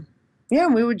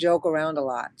 we would joke around a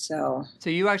lot. So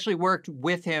you actually worked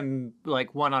with him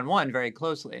like one-on-one very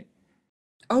closely.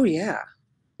 Oh, yeah.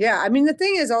 Yeah. I mean, the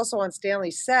thing is also on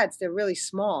Stanley's sets, they're really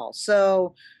small.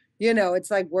 So, it's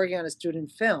like working on a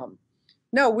student film.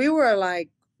 No, we were like,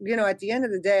 at the end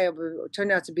of the day, we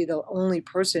turned out to be the only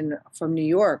person from New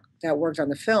York that worked on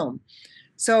the film.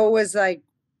 So it was like,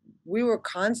 we were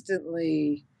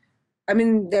constantly, I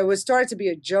mean, there started to be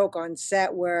a joke on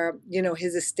set where,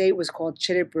 his estate was called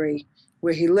Chittebury,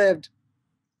 where he lived.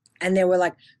 And they were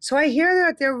like, so I hear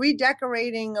that they're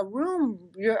redecorating a room.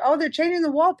 They're changing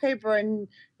the wallpaper in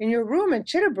your room in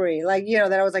Chittebury. Like,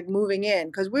 that I was like moving in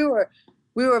because we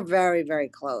were very, very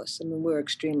close. I mean, we were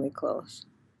extremely close.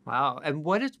 Wow. And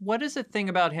what is the thing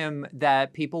about him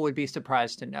that people would be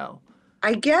surprised to know?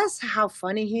 I guess how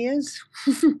funny he is.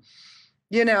 I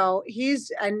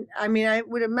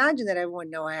would imagine that everyone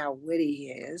know how witty he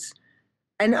is.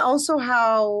 And also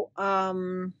how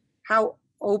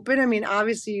open. I mean,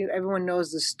 obviously everyone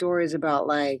knows the stories about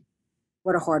like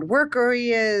what a hard worker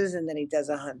he is. And then he does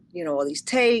all these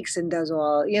takes and does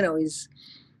all,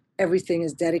 everything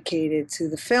is dedicated to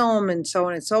the film and so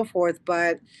on and so forth.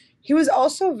 But he was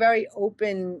also very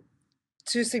open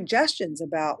to suggestions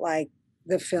about like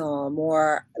the film,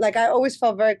 or like, I always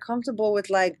felt very comfortable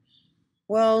with like,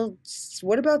 well,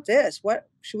 what about this? What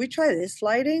should we try this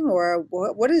lighting? Or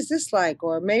what is this like?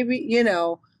 Or maybe,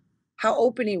 how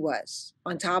open he was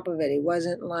on top of it. He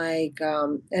wasn't like,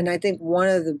 and I think one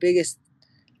of the biggest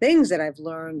things that I've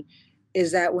learned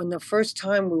is that when the first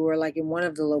time we were like in one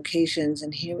of the locations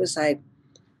and he was like,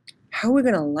 how are we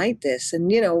going to light this?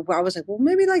 And, I was like, well,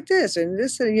 maybe like this and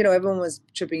this, everyone was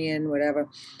chipping in, whatever.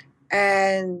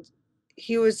 And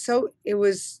it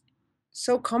was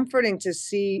so comforting to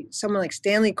see someone like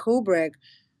Stanley Kubrick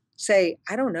say,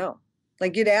 I don't know.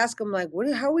 Like you'd ask him like,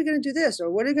 how are we going to do this?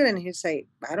 Or what are you going to, and he'd say,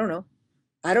 I don't know.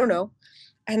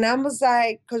 And I was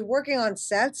like, because working on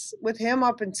sets with him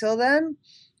up until then,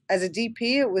 as a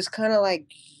DP, it was kind of like,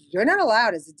 you're not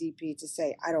allowed as a DP to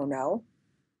say, I don't know,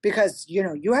 because,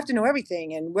 you have to know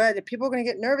everything. And where the people are going to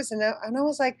get nervous. And I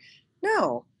was like,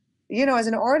 no, as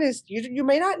an artist, you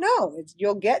may not know.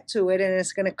 You'll get to it and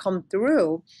it's going to come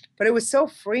through. But it was so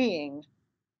freeing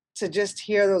to just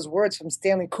hear those words from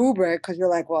Stanley Kubrick, because you're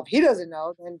like, well, if he doesn't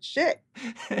know, then shit.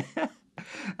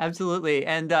 Absolutely.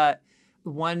 And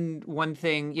one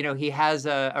thing, he has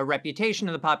a reputation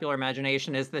in the popular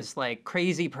imagination as this like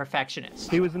crazy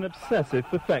perfectionist. He was an obsessive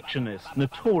perfectionist,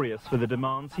 notorious for the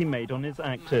demands he made on his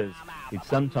actors. He'd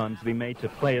sometimes be made to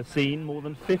play a scene more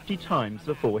than 50 times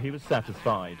before he was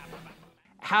satisfied.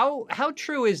 How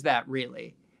true is that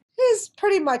really? He's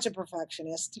pretty much a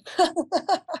perfectionist.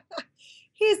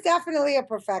 He's definitely a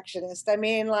perfectionist. I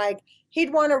mean, like,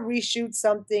 he'd want to reshoot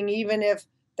something even if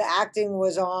the acting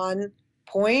was on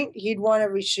point. He'd want to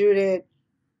reshoot it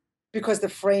because the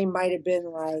frame might have been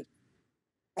like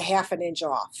a half an inch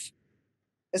off,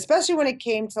 especially when it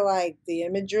came to like the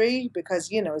imagery, because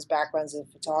his background's as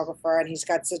a photographer and he's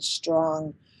got such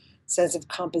strong sense of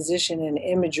composition and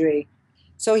imagery.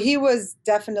 So he was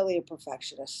definitely a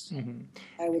perfectionist,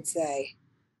 I would say.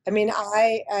 I mean,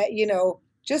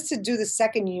 just to do the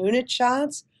second unit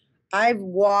shots, I've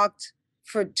walked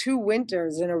for 2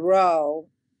 winters in a row,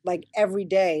 like every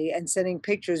day, and sending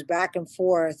pictures back and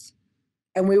forth.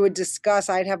 And we would discuss,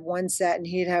 I'd have one set and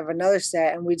he'd have another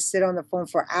set, and we'd sit on the phone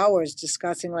for hours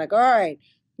discussing like, all right,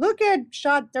 look at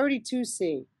shot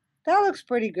 32C. That looks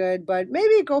pretty good, but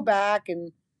maybe go back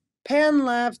and pan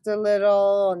left a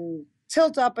little and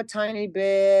tilt up a tiny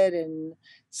bit. And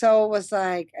so it was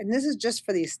like, and this is just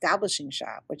for the establishing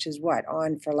shot, which is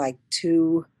on for like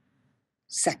 2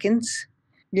 seconds,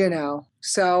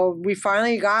 So we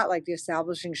finally got like the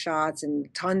establishing shots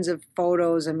and tons of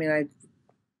photos. I mean, I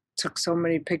took so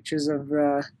many pictures of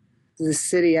the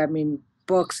city. I mean,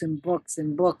 books and books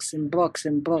and books and books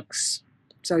and books.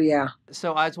 So yeah.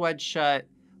 So Eyes Wide Shut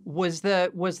was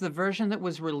the version that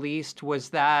was released. Was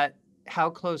that, how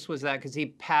close was that? Because he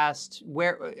passed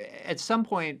at some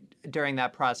point during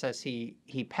that process he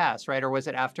passed, right? Or was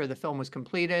it after the film was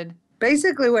completed?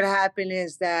 Basically what happened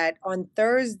is that on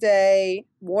Thursday,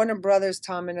 Warner Brothers,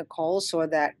 Tom and Nicole saw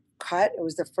that cut. It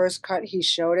was the first cut he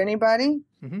showed anybody.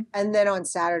 And then on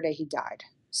Saturday he died.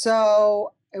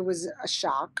 So it was a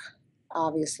shock,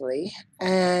 obviously.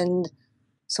 And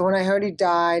so when I heard he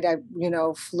died, I,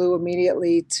 flew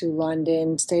immediately to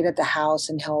London, stayed at the house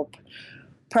and helped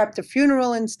prepped a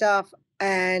funeral and stuff.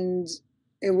 And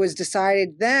it was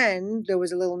decided then, there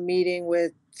was a little meeting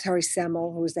with Terry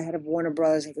Semel, who was the head of Warner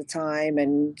Brothers at the time,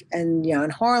 and Jan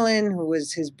Harlan, who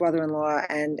was his brother-in-law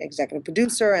and executive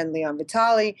producer, and Leon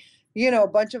Vitali. A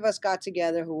bunch of us got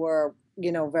together who were,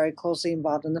 very closely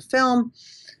involved in the film,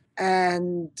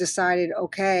 and decided,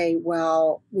 okay,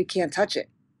 well, we can't touch it.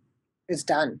 It's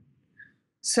done.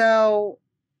 So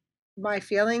my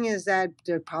feeling is that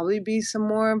there'd probably be some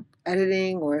more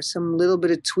editing or some little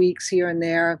bit of tweaks here and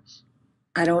there.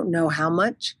 I don't know how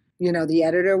much. The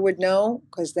editor would know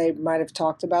because they might have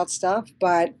talked about stuff.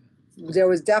 But there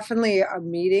was definitely a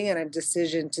meeting and a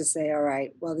decision to say, all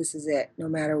right, well, this is it. No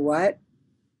matter what,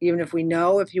 even if we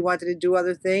know if he wanted to do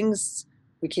other things,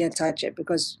 we can't touch it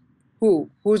because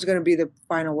who's going to be the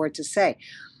final word to say?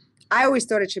 I always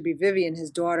thought it should be Vivian,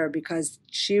 his daughter, because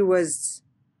she was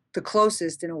the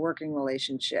closest in a working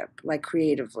relationship, like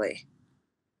creatively.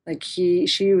 Like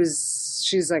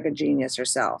she's like a genius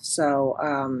herself. So,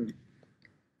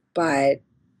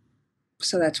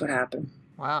 so that's what happened.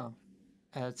 Wow.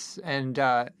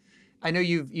 I know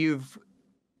you've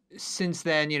since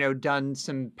then, done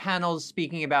some panels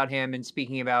speaking about him and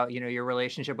speaking about, your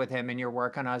relationship with him and your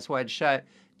work on Eyes Wide Shut,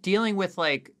 dealing with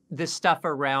like the stuff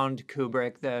around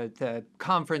Kubrick, the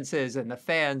conferences and the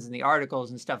fans and the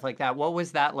articles and stuff like that. What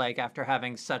was that like after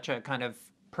having such a kind of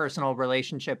personal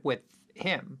relationship with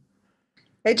him?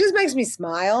 It just makes me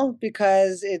smile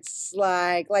because it's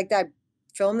like that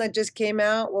film that just came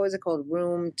out. What was it called?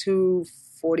 Room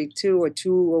 242 or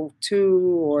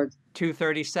 202 or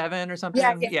 237 or something?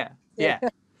 Yeah.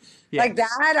 Like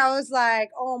that. I was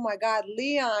like, oh my God,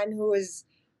 Leon, who is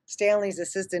Stanley's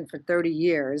assistant for 30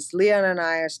 years. Leon and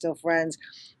I are still friends.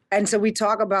 And so we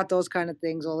talk about those kind of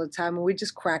things all the time, and we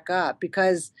just crack up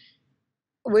because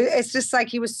it's just like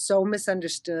he was so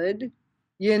misunderstood.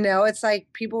 It's like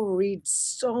people read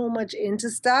so much into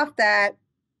stuff that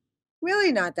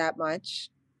really not that much.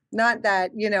 Not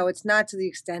that, it's not to the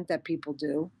extent that people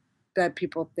do, that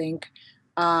people think.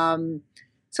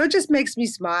 So it just makes me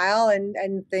smile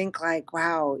and think like,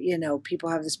 wow, people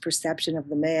have this perception of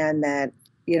the man that,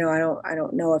 I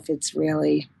don't know if it's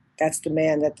really, that's the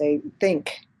man that they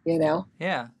think, Yeah.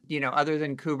 Other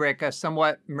than Kubrick, another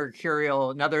somewhat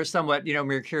mercurial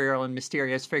and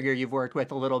mysterious figure you've worked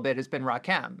with a little bit has been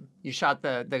Rakim. You shot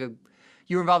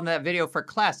you were involved in that video for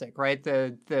Classic, right?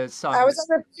 The song. I was on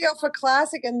the video for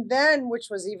Classic, and then, which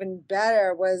was even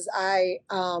better, was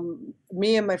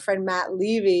me and my friend Matt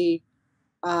Levy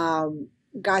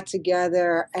got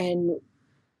together and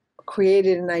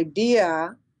created an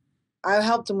idea. I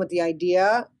helped him with the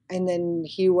idea, and then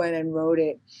he went and wrote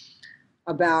it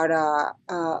about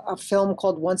a film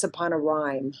called Once Upon a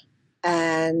Rhyme.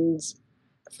 And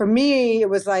for me, it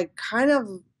was like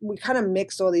we kind of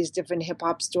mixed all these different hip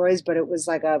hop stories, but it was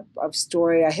like a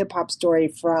hip hop story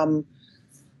from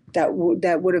that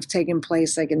would have taken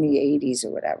place like in the 80s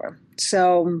or whatever.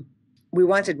 So we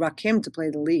wanted Rakim to play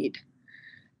the lead.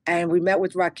 And we met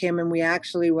with Rakim, and we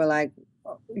actually were like,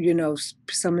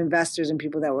 some investors and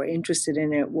people that were interested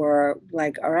in it were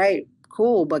like, all right,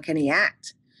 cool, but can he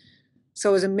act?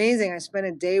 So it was amazing. I spent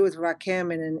a day with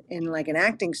Rakim in like an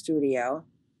acting studio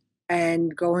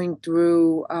and going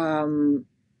through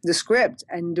the script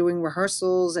and doing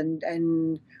rehearsals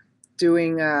and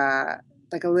doing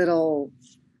like a little,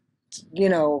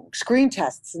 screen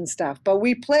tests and stuff. But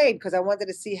we played because I wanted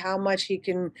to see how much he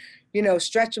can,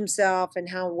 stretch himself and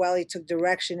how well he took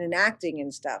direction in acting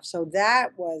and stuff. So that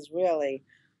was really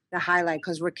the highlight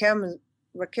because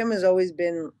Rakim has always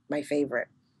been my favorite.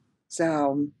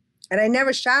 So, and I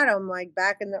never shot him like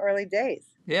back in the early days.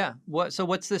 Yeah. So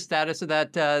what's the status of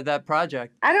that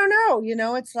project? I don't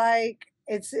know. It's like,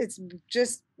 it's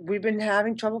just, we've been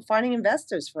having trouble finding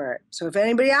investors for it. So if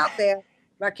anybody out there,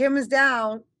 Rakim is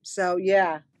down. So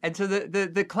yeah. And so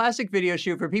the Classic video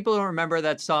shoot, for people who don't remember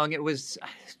that song, it was,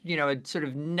 a sort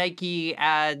of Nike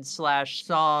ad /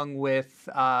 song with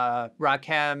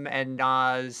Rakim and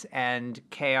Nas and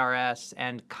KRS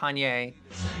and Kanye.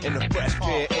 In the fresh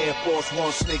pair Air Force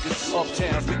One sneakers,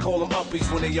 uptowns we call them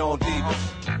uppies when they on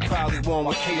divas. Probably one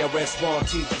with KRS One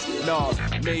teachers. Nas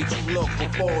made you look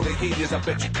before the heaters. I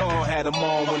bet you Khan had them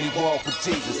on when he walked with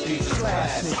Jesus.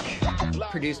 Classic.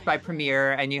 Produced by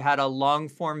Premiere, and you had a long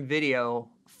form video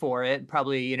for it,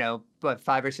 probably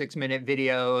 5 or 6 minute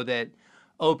video that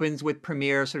opens with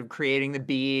Premiere sort of creating the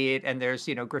beat, and there's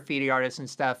graffiti artists and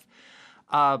stuff.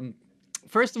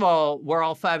 First of all, were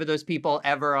all 5 of those people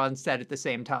ever on set at the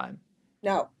same time?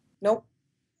 No, nope,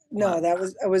 no.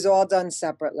 It was all done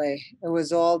separately. It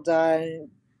was all done.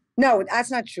 No, that's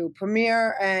not true.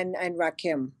 Premiere and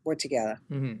Rakim were together.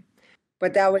 Mm-hmm.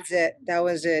 But that was it. That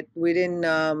was it. We didn't.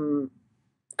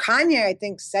 Kanye, I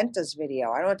think, sent us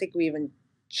video. I don't think we even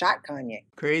shot Kanye.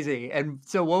 Crazy. And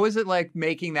so what was it like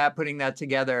making that, putting that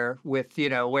together with,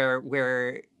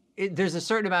 where there's a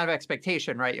certain amount of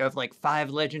expectation, right? You have like 5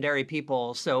 legendary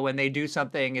people. So when they do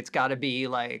something, it's got to be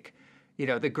like,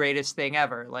 the greatest thing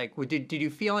ever. Like, did you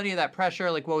feel any of that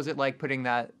pressure? Like, what was it like putting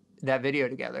that video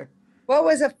together? Well, it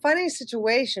was a funny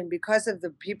situation because of the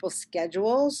people's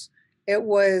schedules. It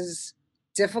was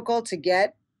difficult to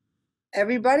get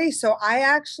everybody. So I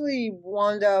actually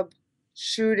wound up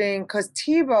shooting because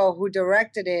Tebow, who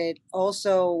directed it,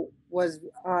 also was,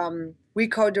 we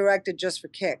co-directed Just for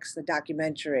Kicks, the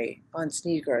documentary on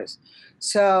sneakers.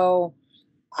 So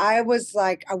I was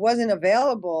like, I wasn't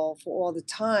available for all the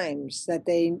times that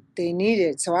they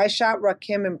needed. So I shot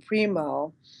Rakim and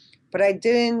Primo, but I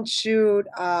didn't shoot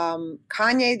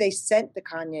Kanye. They sent the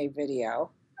Kanye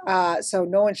video. So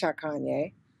no one shot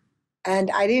Kanye.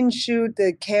 And I didn't shoot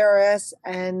the KRS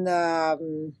and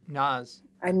the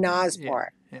Nas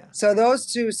part. Yeah. So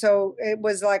those two, so it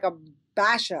was like a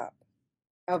bash up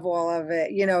of all of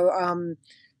it,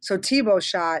 so Tebow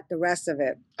shot the rest of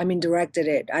it. I mean, directed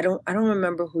it. I don't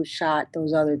remember who shot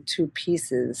those other 2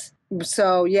 pieces.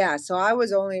 So yeah, so I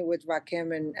was only with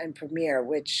Rakim and Premier,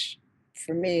 which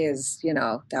for me is,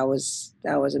 that was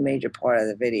a major part of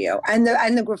the video. And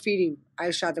the graffiti. I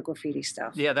shot the graffiti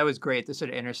stuff. Yeah, that was great. The sort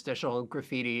of interstitial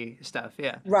graffiti stuff.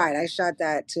 Yeah. Right. I shot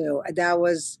that too. That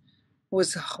was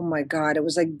oh my God, it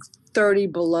was like 30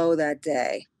 below that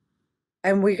day.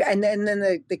 And then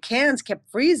the cans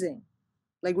kept freezing.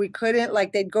 Like we couldn't,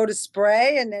 like they'd go to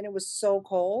spray and then it was so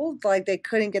cold, like they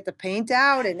couldn't get the paint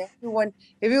out. And everyone,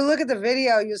 if you look at the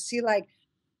video, you'll see like,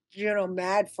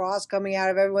 mad frost coming out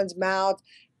of everyone's mouth.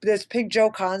 This pig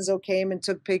Joe Conzo came and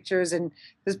took pictures, and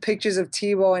there's pictures of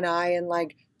Tebow and I in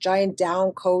like giant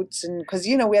down coats. And because,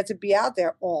 we had to be out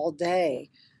there all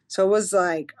day. So it was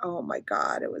like, oh my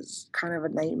God, it was kind of a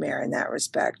nightmare in that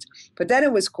respect. But then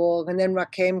it was cool. And then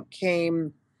Rakim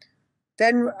came.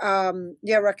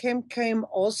 Rakim came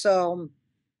also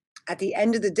at the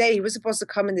end of the day. He was supposed to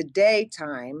come in the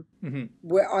daytime,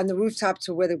 where on the rooftop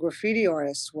to where the graffiti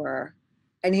artists were.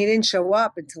 And he didn't show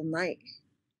up until night.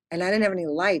 And I didn't have any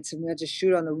lights, and we had to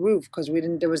shoot on the roof because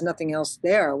there was nothing else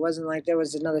there. It wasn't like there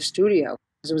was another studio.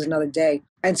 It was another day.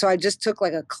 And so I just took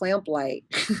like a clamp light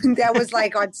that was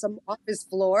like on some office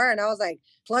floor. And I was like,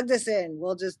 plug this in.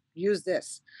 We'll just use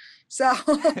this. So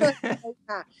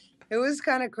yeah, it was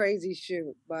kind of crazy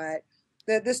shoot. But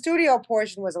the studio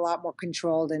portion was a lot more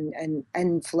controlled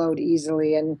and flowed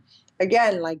easily. And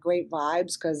again, like great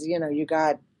vibes because, you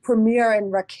got Premier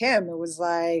and Rakim. It was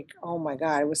like, oh my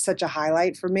God, it was such a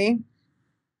highlight for me.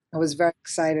 I was very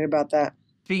excited about that.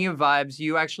 Speaking of vibes,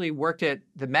 you actually worked at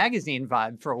the magazine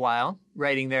Vibe for a while,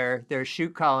 writing their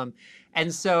shoot column.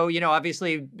 And so,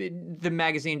 obviously the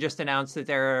magazine just announced that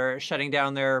they're shutting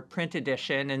down their print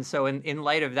edition. And so in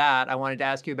light of that, I wanted to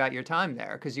ask you about your time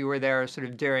there because you were there sort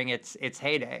of during its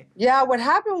heyday. Yeah, what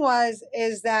happened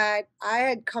is that I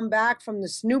had come back from the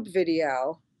Snoop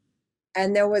video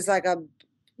and there was like a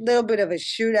little bit of a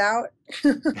shootout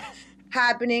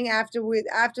happening after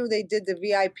they did the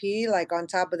VIP, like on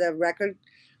top of that record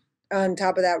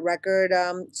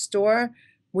store.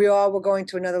 We all were going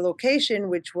to another location,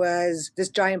 which was this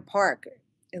giant park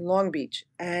in Long Beach.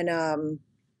 And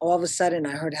all of a sudden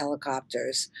I heard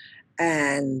helicopters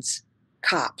and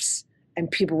cops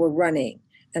and people were running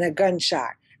and a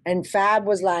gunshot. And Fab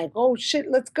was like, oh shit,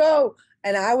 let's go.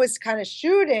 And I was kind of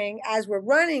shooting as we're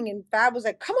running. And Fab was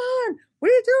like, come on, what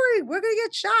are you doing? We're going to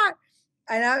get shot.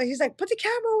 And he's like, put the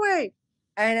camera away.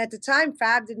 And at the time,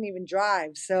 Fab didn't even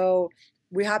drive. So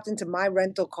we hopped into my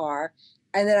rental car.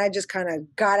 And then I just kind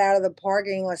of got out of the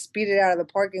parking lot, speeded out of the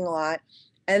parking lot.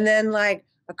 And then like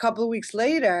a couple of weeks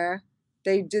later,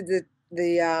 they did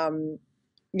they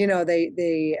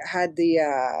had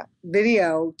the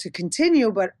video to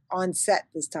continue, but on set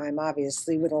this time,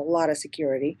 obviously, with a lot of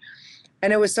security.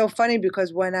 And it was so funny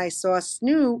because when I saw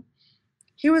Snoop,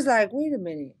 he was like, wait a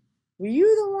minute, were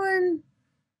you the one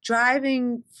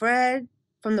driving Fred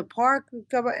from the park?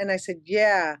 And I said,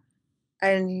 yeah.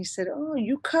 And he said, oh,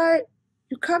 you cut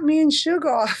me and Suge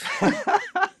off.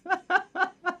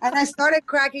 And I started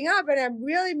cracking up, and it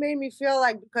really made me feel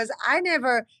like, because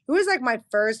it was like my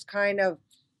first kind of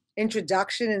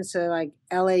introduction into like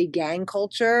LA gang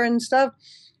culture and stuff.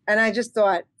 And I just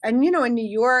thought, and in New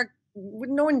York,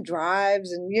 no one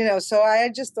drives, and so I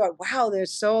just thought, wow, they're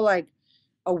so like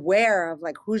aware of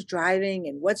like who's driving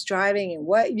and what's driving and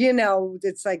what,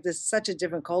 it's like this such a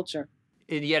different culture.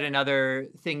 yet another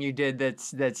thing you did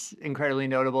that's incredibly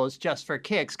notable is Just for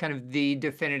Kicks, kind of the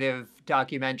definitive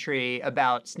documentary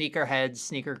about sneakerheads,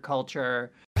 sneaker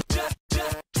culture.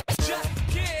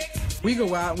 We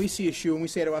go out and we see a shoe and we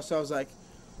say to ourselves, like,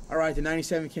 all right, the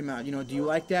 97 came out. You know, do you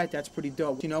like that? That's pretty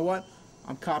dope. You know what?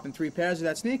 I'm copping 3 pairs of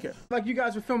that sneaker. Like, you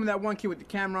guys were filming that one kid with the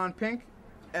camera on pink,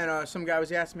 and some guy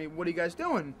was asking me, what are you guys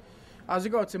doing? I was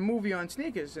like, oh, it's a movie on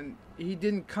sneakers, and he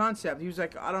didn't concept. He was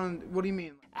like, what do you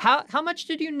mean? How much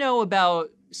did you know about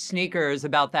sneakers,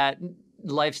 about that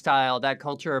lifestyle, that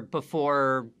culture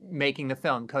before making the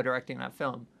film, co-directing that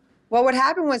film? Well, what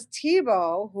happened was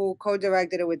Thibaut, who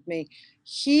co-directed it with me,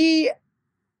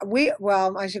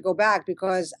 I should go back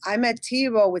because I met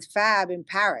Thibaut with Fab in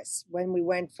Paris when we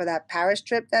went for that Paris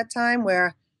trip that time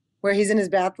where he's in his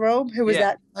bathrobe. It was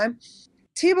that time.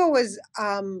 Thibaut was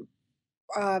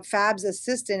Fab's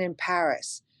assistant in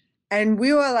Paris. And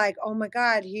we were like, oh my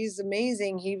God, he's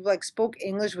amazing. He like spoke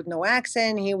English with no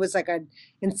accent. He was like an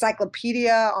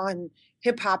encyclopedia on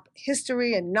hip hop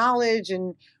history and knowledge.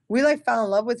 And we like fell in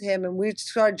love with him, and we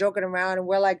started joking around, and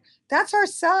we're like, that's our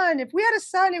son. If we had a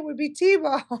son, it would be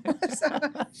Thibaut.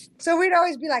 so we'd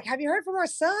always be like, have you heard from our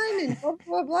son? And blah,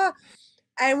 blah, blah.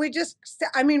 And we just,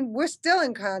 we're still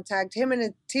in contact. Him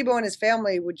and Thibaut and his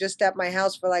family would just at my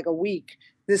house for like a week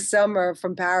this summer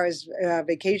from Paris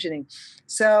vacationing.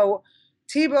 So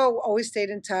Thibaut always stayed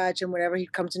in touch, and whenever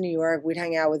he'd come to New York, we'd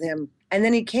hang out with him. And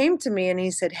then he came to me and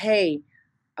he said, hey,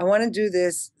 I want to do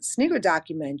this sneaker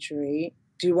documentary.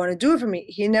 Do you want to do it for me?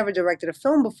 He never directed a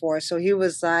film before. So he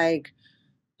was like,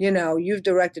 you know, you've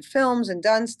directed films and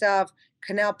done stuff.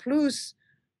 Canal Plus,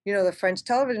 you know, the French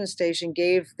television station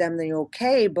gave them the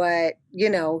okay, but, you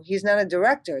know, he's not a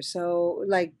director. So he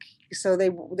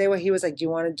was like, do you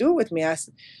want to do it with me? I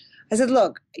said,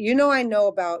 look, you know, I know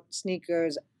about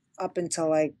sneakers up until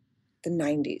like the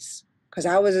 90s, because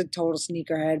I was a total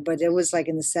sneakerhead, but it was like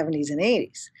in the 70s and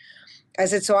 80s. I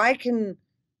said, so I can,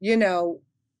 you know,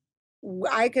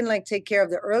 I can like take care of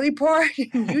the early part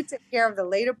and you take care of the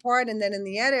later part. And then in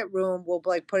the edit room, we'll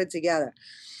like put it together.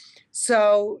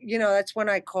 So, you know, that's when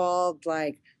I called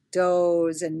like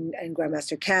Doze and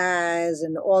Grandmaster Kaz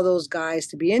and all those guys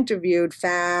to be interviewed,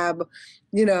 Fab,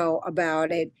 you know,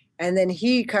 about it. And then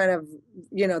he kind of,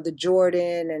 you know, the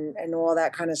Jordan and all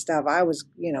that kind of stuff. I was,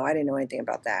 you know, I didn't know anything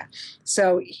about that.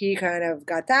 So he kind of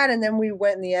got that. And then we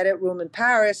went in the edit room in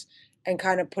Paris and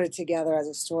kind of put it together as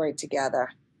a story together.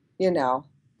 You know.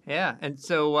 Yeah. And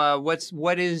so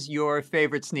what is your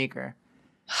favorite sneaker?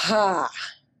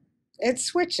 It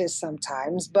switches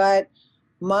sometimes, but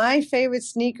my favorite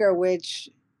sneaker, which,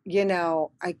 you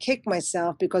know, I kicked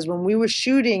myself because when we were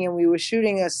shooting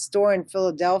a store in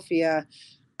Philadelphia,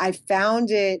 I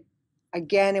found it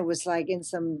again. It was like in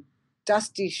some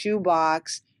dusty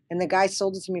shoebox, and the guy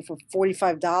sold it to me for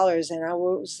 $45. And I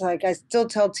was like, I still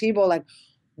tell Thibaut, like,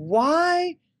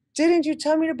 why didn't you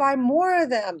tell me to buy more of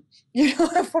them? You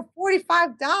know, for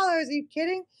 $45? Are you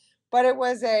kidding? But it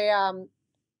was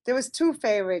there was 2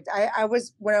 favorites.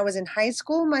 When I was in high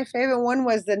school, my favorite one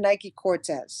was the Nike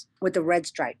Cortez with the red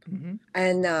stripe. Mm-hmm.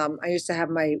 And I used to have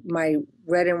my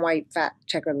red and white fat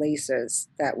checker laces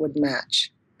that would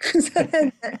match.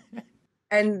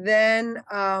 And then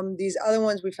these other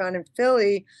ones we found in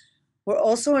Philly were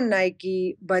also a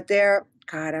Nike, but they're,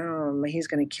 God, I don't remember. He's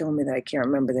going to kill me that I can't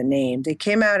remember the name. They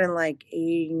came out in like,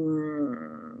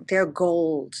 they're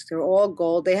gold. They're all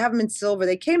gold. They have them in silver.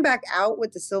 They came back out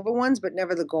with the silver ones, but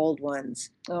never the gold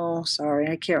ones. Oh, sorry.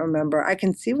 I can't remember. I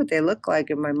can see what they look like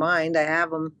in my mind. I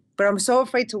have them, but I'm so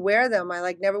afraid to wear them. I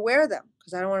like never wear them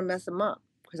because I don't want to mess them up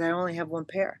because I only have 1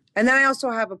 pair. And then I also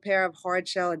have a pair of hard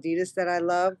shell Adidas that I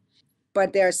love,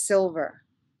 but they're silver,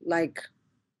 like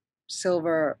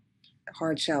silver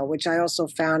hard shell, which I also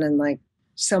found in like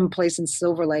some place in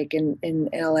Silver Lake in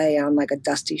LA on like a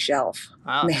dusty shelf.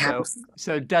 Wow.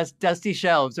 So dusty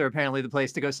shelves are apparently the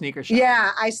place to go sneaker shopping.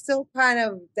 Yeah,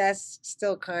 that's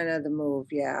still kind of the move.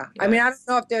 Yeah. Yes. I mean, I don't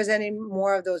know if there's any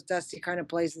more of those dusty kind of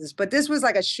places, but this was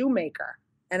like a shoemaker.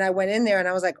 And I went in there and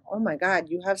I was like, oh my God,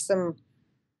 you have some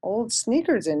old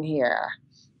sneakers in here.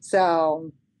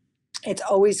 So it's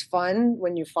always fun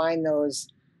when you find those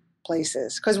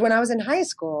places. Because when I was in high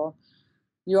school,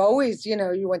 you always, you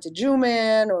know, you went to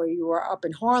Juman or you were up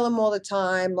in Harlem all the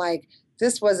time. Like,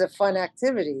 this was a fun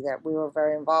activity that we were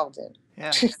very involved in.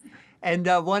 Yeah. And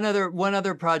one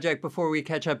other project before we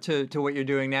catch up to what you're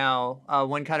doing now,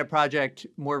 one kind of project,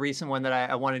 more recent one that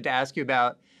I wanted to ask you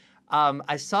about.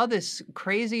 I saw this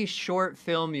crazy short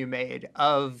film you made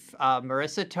of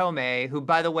Marissa Tomei, who,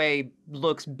 by the way,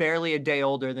 looks barely a day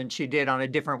older than she did on A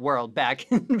Different World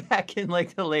back in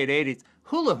like the late 80s,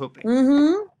 hula hooping.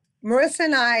 Mm-hmm.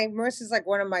 Marissa's like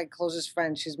one of my closest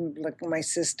friends. She's like my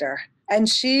sister. And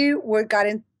she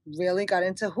really got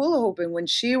into hula hooping when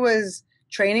she was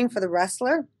training for the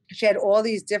wrestler. She had all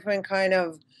these different kind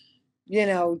of,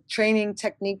 training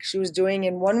techniques she was doing,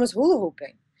 and one was hula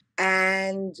hooping.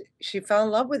 And she fell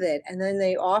in love with it. And then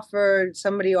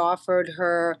somebody offered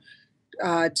her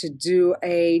to do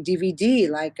a DVD,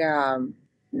 like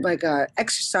a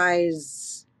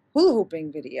exercise hula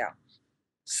hooping video.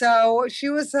 So she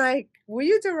was like, will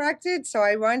you direct it? So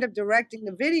I wound up directing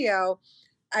the video,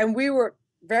 and we were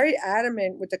very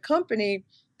adamant with the company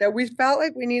that we felt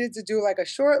like we needed to do like a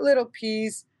short little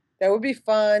piece that would be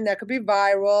fun, that could be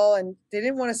viral, and they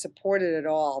didn't want to support it at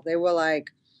all. They were like,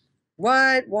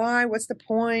 what, why, what's the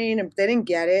point? And they didn't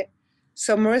get it.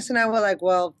 So Marissa and I were like,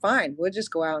 well, fine, we'll just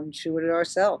go out and shoot it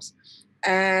ourselves.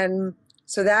 And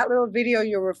so that little video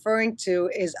you're referring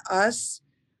to is us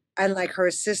and like her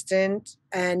assistant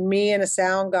and me and a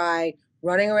sound guy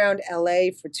running around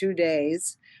LA for 2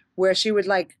 days, where she would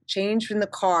like change in the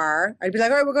car. I'd be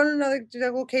like, all right, we're going to another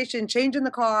location, change in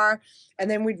the car.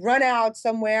 And then we'd run out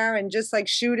somewhere and just like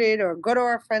shoot it, or go to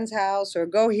our friend's house, or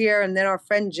go here. And then our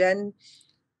friend Jen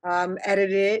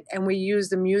edited it, and we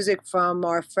used the music from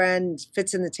our friend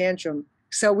Fits in the Tantrum.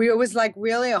 So it was like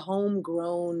really a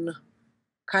homegrown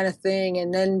kind of thing.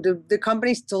 And then the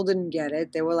company still didn't get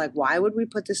it. They were like, why would we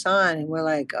put this on? And we're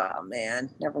like, oh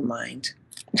man, never mind.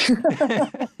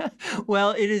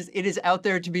 Well, it is out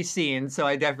there to be seen, so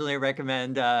I definitely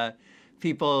recommend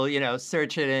people,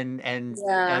 search it and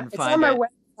find it. It's on my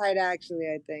website actually,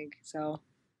 I think. So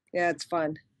yeah, it's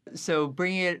fun. So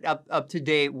bringing it up to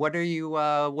date, what are you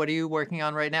working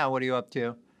on right now? What are you up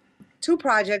to? 2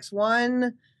 projects.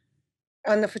 One,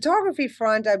 on the photography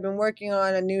front, I've been working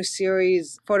on a new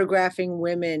series photographing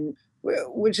women,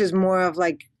 which is more of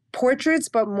like portraits,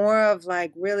 but more of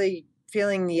like really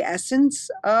feeling the essence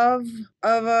of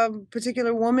a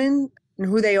particular woman and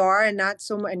who they are, and not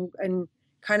so much, and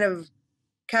kind of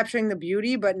capturing the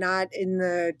beauty, but not in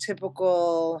the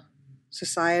typical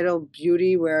societal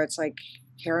beauty where it's like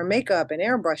hair and makeup and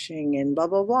airbrushing and blah,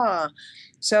 blah, blah.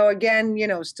 So again,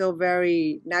 still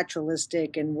very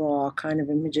naturalistic and raw kind of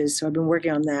images. So I've been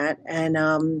working on that.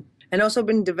 And also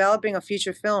been developing a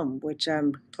feature film, which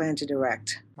I'm planning to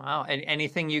direct. Wow. And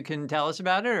anything you can tell us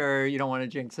about it, or you don't want to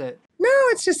jinx it? No,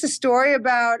 it's just a story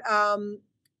about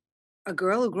a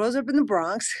girl who grows up in the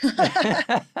Bronx. It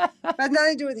has nothing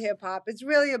to do with hip hop. It's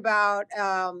really about,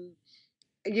 I'm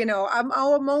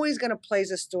always going to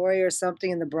place a story or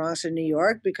something in the Bronx or New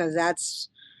York, because that's,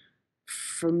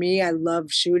 for me, I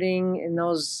love shooting in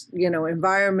those,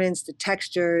 environments, the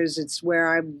textures. It's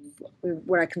where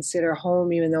what I consider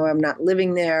home, even though I'm not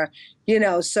living there,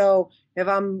 so if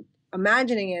I'm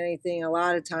imagining anything, a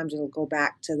lot of times it'll go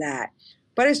back to that.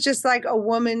 But it's just like a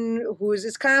woman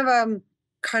it's kind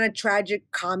of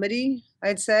tragic comedy,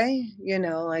 I'd say,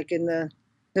 like in the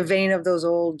vein of those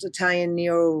old Italian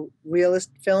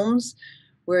neo-realist films,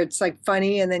 where it's like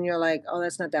funny and then you're like, oh,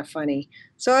 that's not that funny.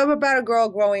 So I'm about a girl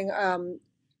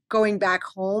going back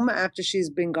home after she's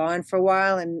been gone for a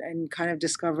while, and kind of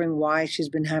discovering why she's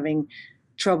been having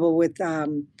trouble with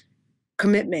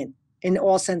commitment in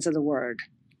all sense of the word.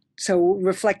 So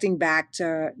reflecting back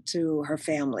to her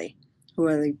family, who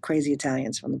are the crazy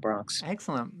Italians from the Bronx.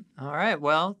 Excellent. All right.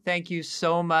 Well, thank you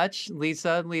so much,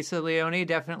 Lisa Leone.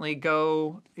 Definitely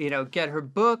go, get her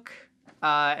book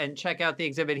and check out the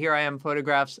exhibit. Here I am,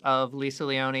 photographs of Lisa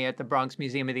Leone at the Bronx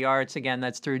Museum of the Arts. Again,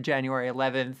 that's through January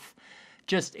 11th.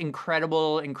 Just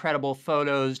incredible, incredible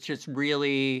photos, just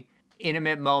really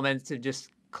intimate moments of just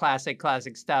classic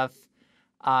stuff.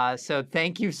 So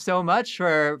thank you so much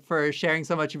for sharing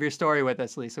so much of your story with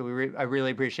us, Lisa. I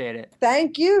really appreciate it.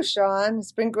 Thank you, Sean.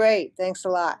 It's been great. Thanks a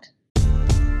lot.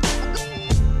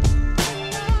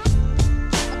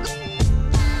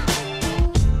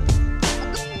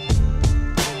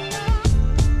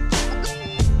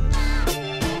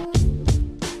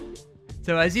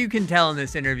 So as you can tell in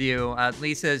this interview,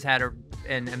 Lisa's had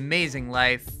an amazing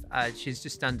life. She's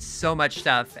just done so much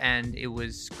stuff, and it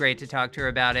was great to talk to her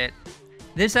about it.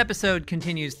 This episode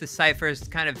continues the Cipher's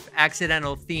kind of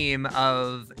accidental theme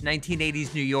of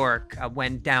 1980s New York,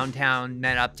 when downtown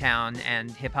met uptown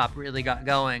and hip-hop really got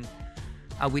going.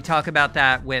 We talk about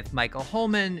that with Michael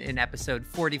Holman in episode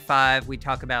 45. We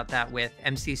talk about that with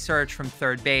MC Search from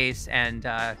Third Base and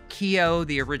Keo,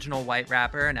 the original white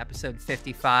rapper, in episode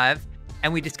 55.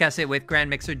 And we discuss it with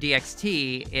Grand Mixer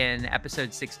DXT in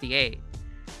episode 68.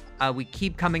 We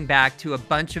keep coming back to a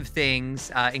bunch of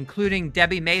things, including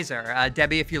Debbie Mazur.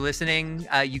 Debbie, if you're listening,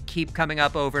 you keep coming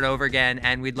up over and over again,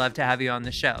 and we'd love to have you on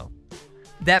the show.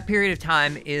 That period of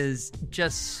time is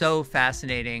just so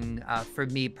fascinating for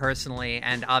me personally,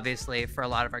 and obviously for a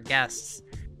lot of our guests.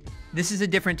 This is a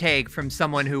different take from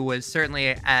someone who was certainly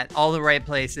at all the right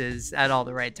places at all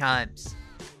the right times.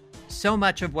 So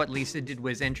much of what Lisa did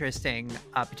was interesting,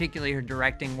 particularly her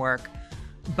directing work,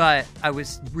 but I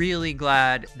was really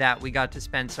glad that we got to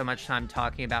spend so much time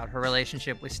talking about her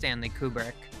relationship with Stanley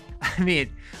Kubrick. I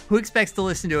mean, who expects to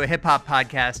listen to a hip-hop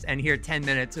podcast and hear 10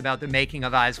 minutes about the making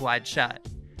of Eyes Wide Shut?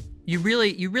 You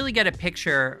really get a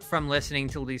picture from listening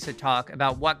to Lisa talk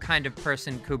about what kind of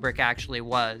person Kubrick actually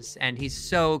was. And he's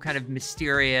so kind of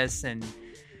mysterious and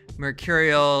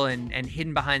mercurial and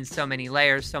hidden behind so many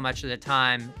layers so much of the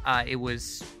time. It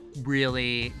was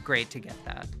really great to get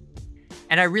that.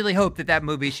 And I really hope that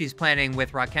movie she's planning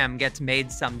with Rakim gets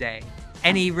made someday.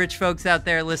 Any rich folks out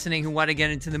there listening who want to get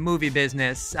into the movie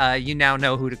business, you now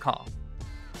know who to call.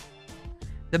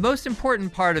 The most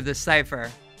important part of this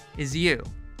Cipher is you.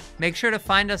 Make sure to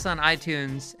find us on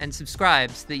iTunes and subscribe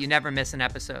so that you never miss an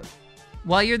episode.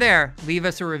 While you're there, leave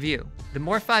us a review. The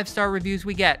more 5-star reviews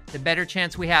we get, the better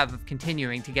chance we have of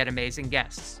continuing to get amazing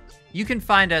guests. You can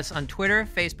find us on Twitter,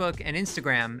 Facebook, and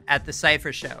Instagram at The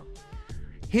Cipher Show.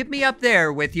 Hit me up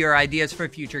there with your ideas for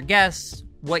future guests,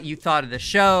 what you thought of the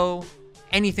show,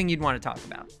 anything you'd want to talk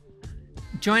about.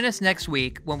 Join us next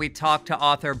week when we talk to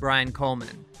author Brian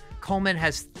Coleman. Coleman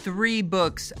has 3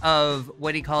 books of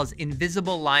what he calls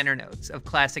invisible liner notes of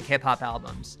classic hip-hop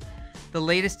albums. The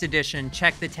latest edition,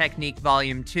 Check the Technique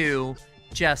Volume 2,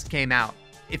 just came out.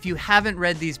 If you haven't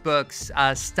read these books,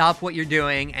 stop what you're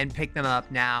doing and pick them up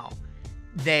now.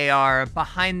 They are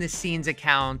behind-the-scenes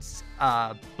accounts,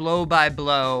 blow by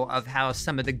blow, of how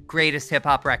some of the greatest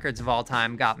hip-hop records of all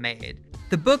time got made.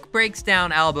 The book breaks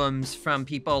down albums from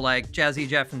people like Jazzy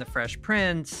Jeff and the Fresh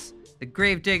Prince, the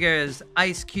Gravediggers,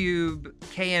 Ice Cube,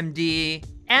 KMD,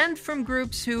 and from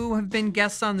groups who have been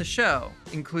guests on the show,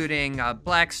 including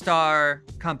Black Star,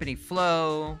 Company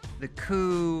Flow, The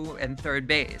Coup, and Third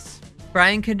Base.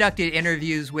 Brian conducted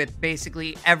interviews with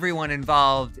basically everyone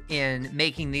involved in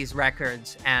making these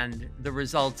records, and the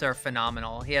results are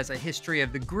phenomenal. He has a history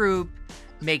of the group,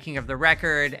 making of the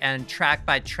record, and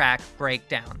track-by-track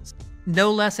breakdowns.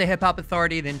 No less a hip-hop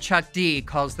authority than Chuck D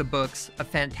calls the books a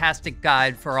fantastic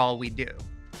guide for all we do.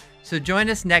 So join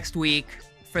us next week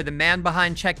for the man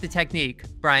behind Check the Technique,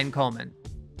 Brian Coleman.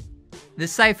 The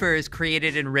Cipher is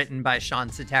created and written by Sean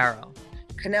Sotaro.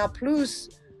 Canal Plus,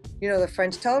 the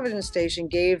French television station,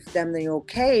 gave them the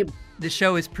okay. The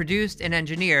show is produced and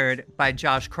engineered by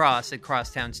Josh Cross at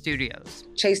Crosstown Studios.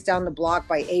 Chased down the block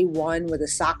by A1 with a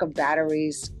sock of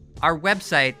batteries. Our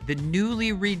website, the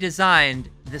newly redesigned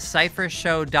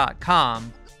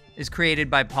theciphershow.com, is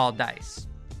created by Paul Dice.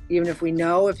 Even if we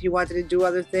know if you wanted to do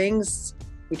other things,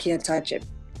 we can't touch it.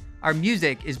 Our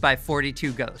music is by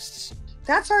 42 Ghosts.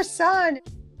 That's our son.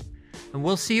 And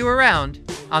we'll see you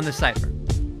around on The Cipher.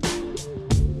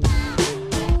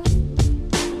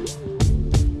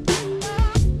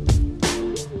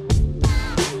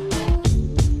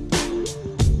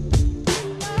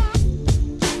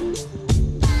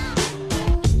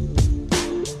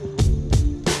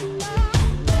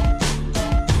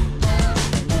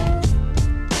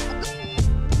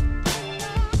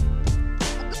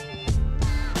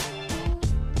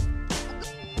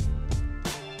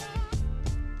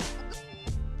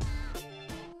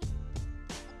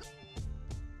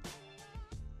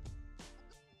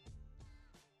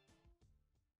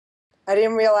 I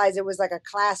didn't realize it was like a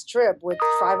class trip with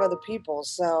 5 other people,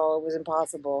 so it was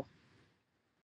impossible.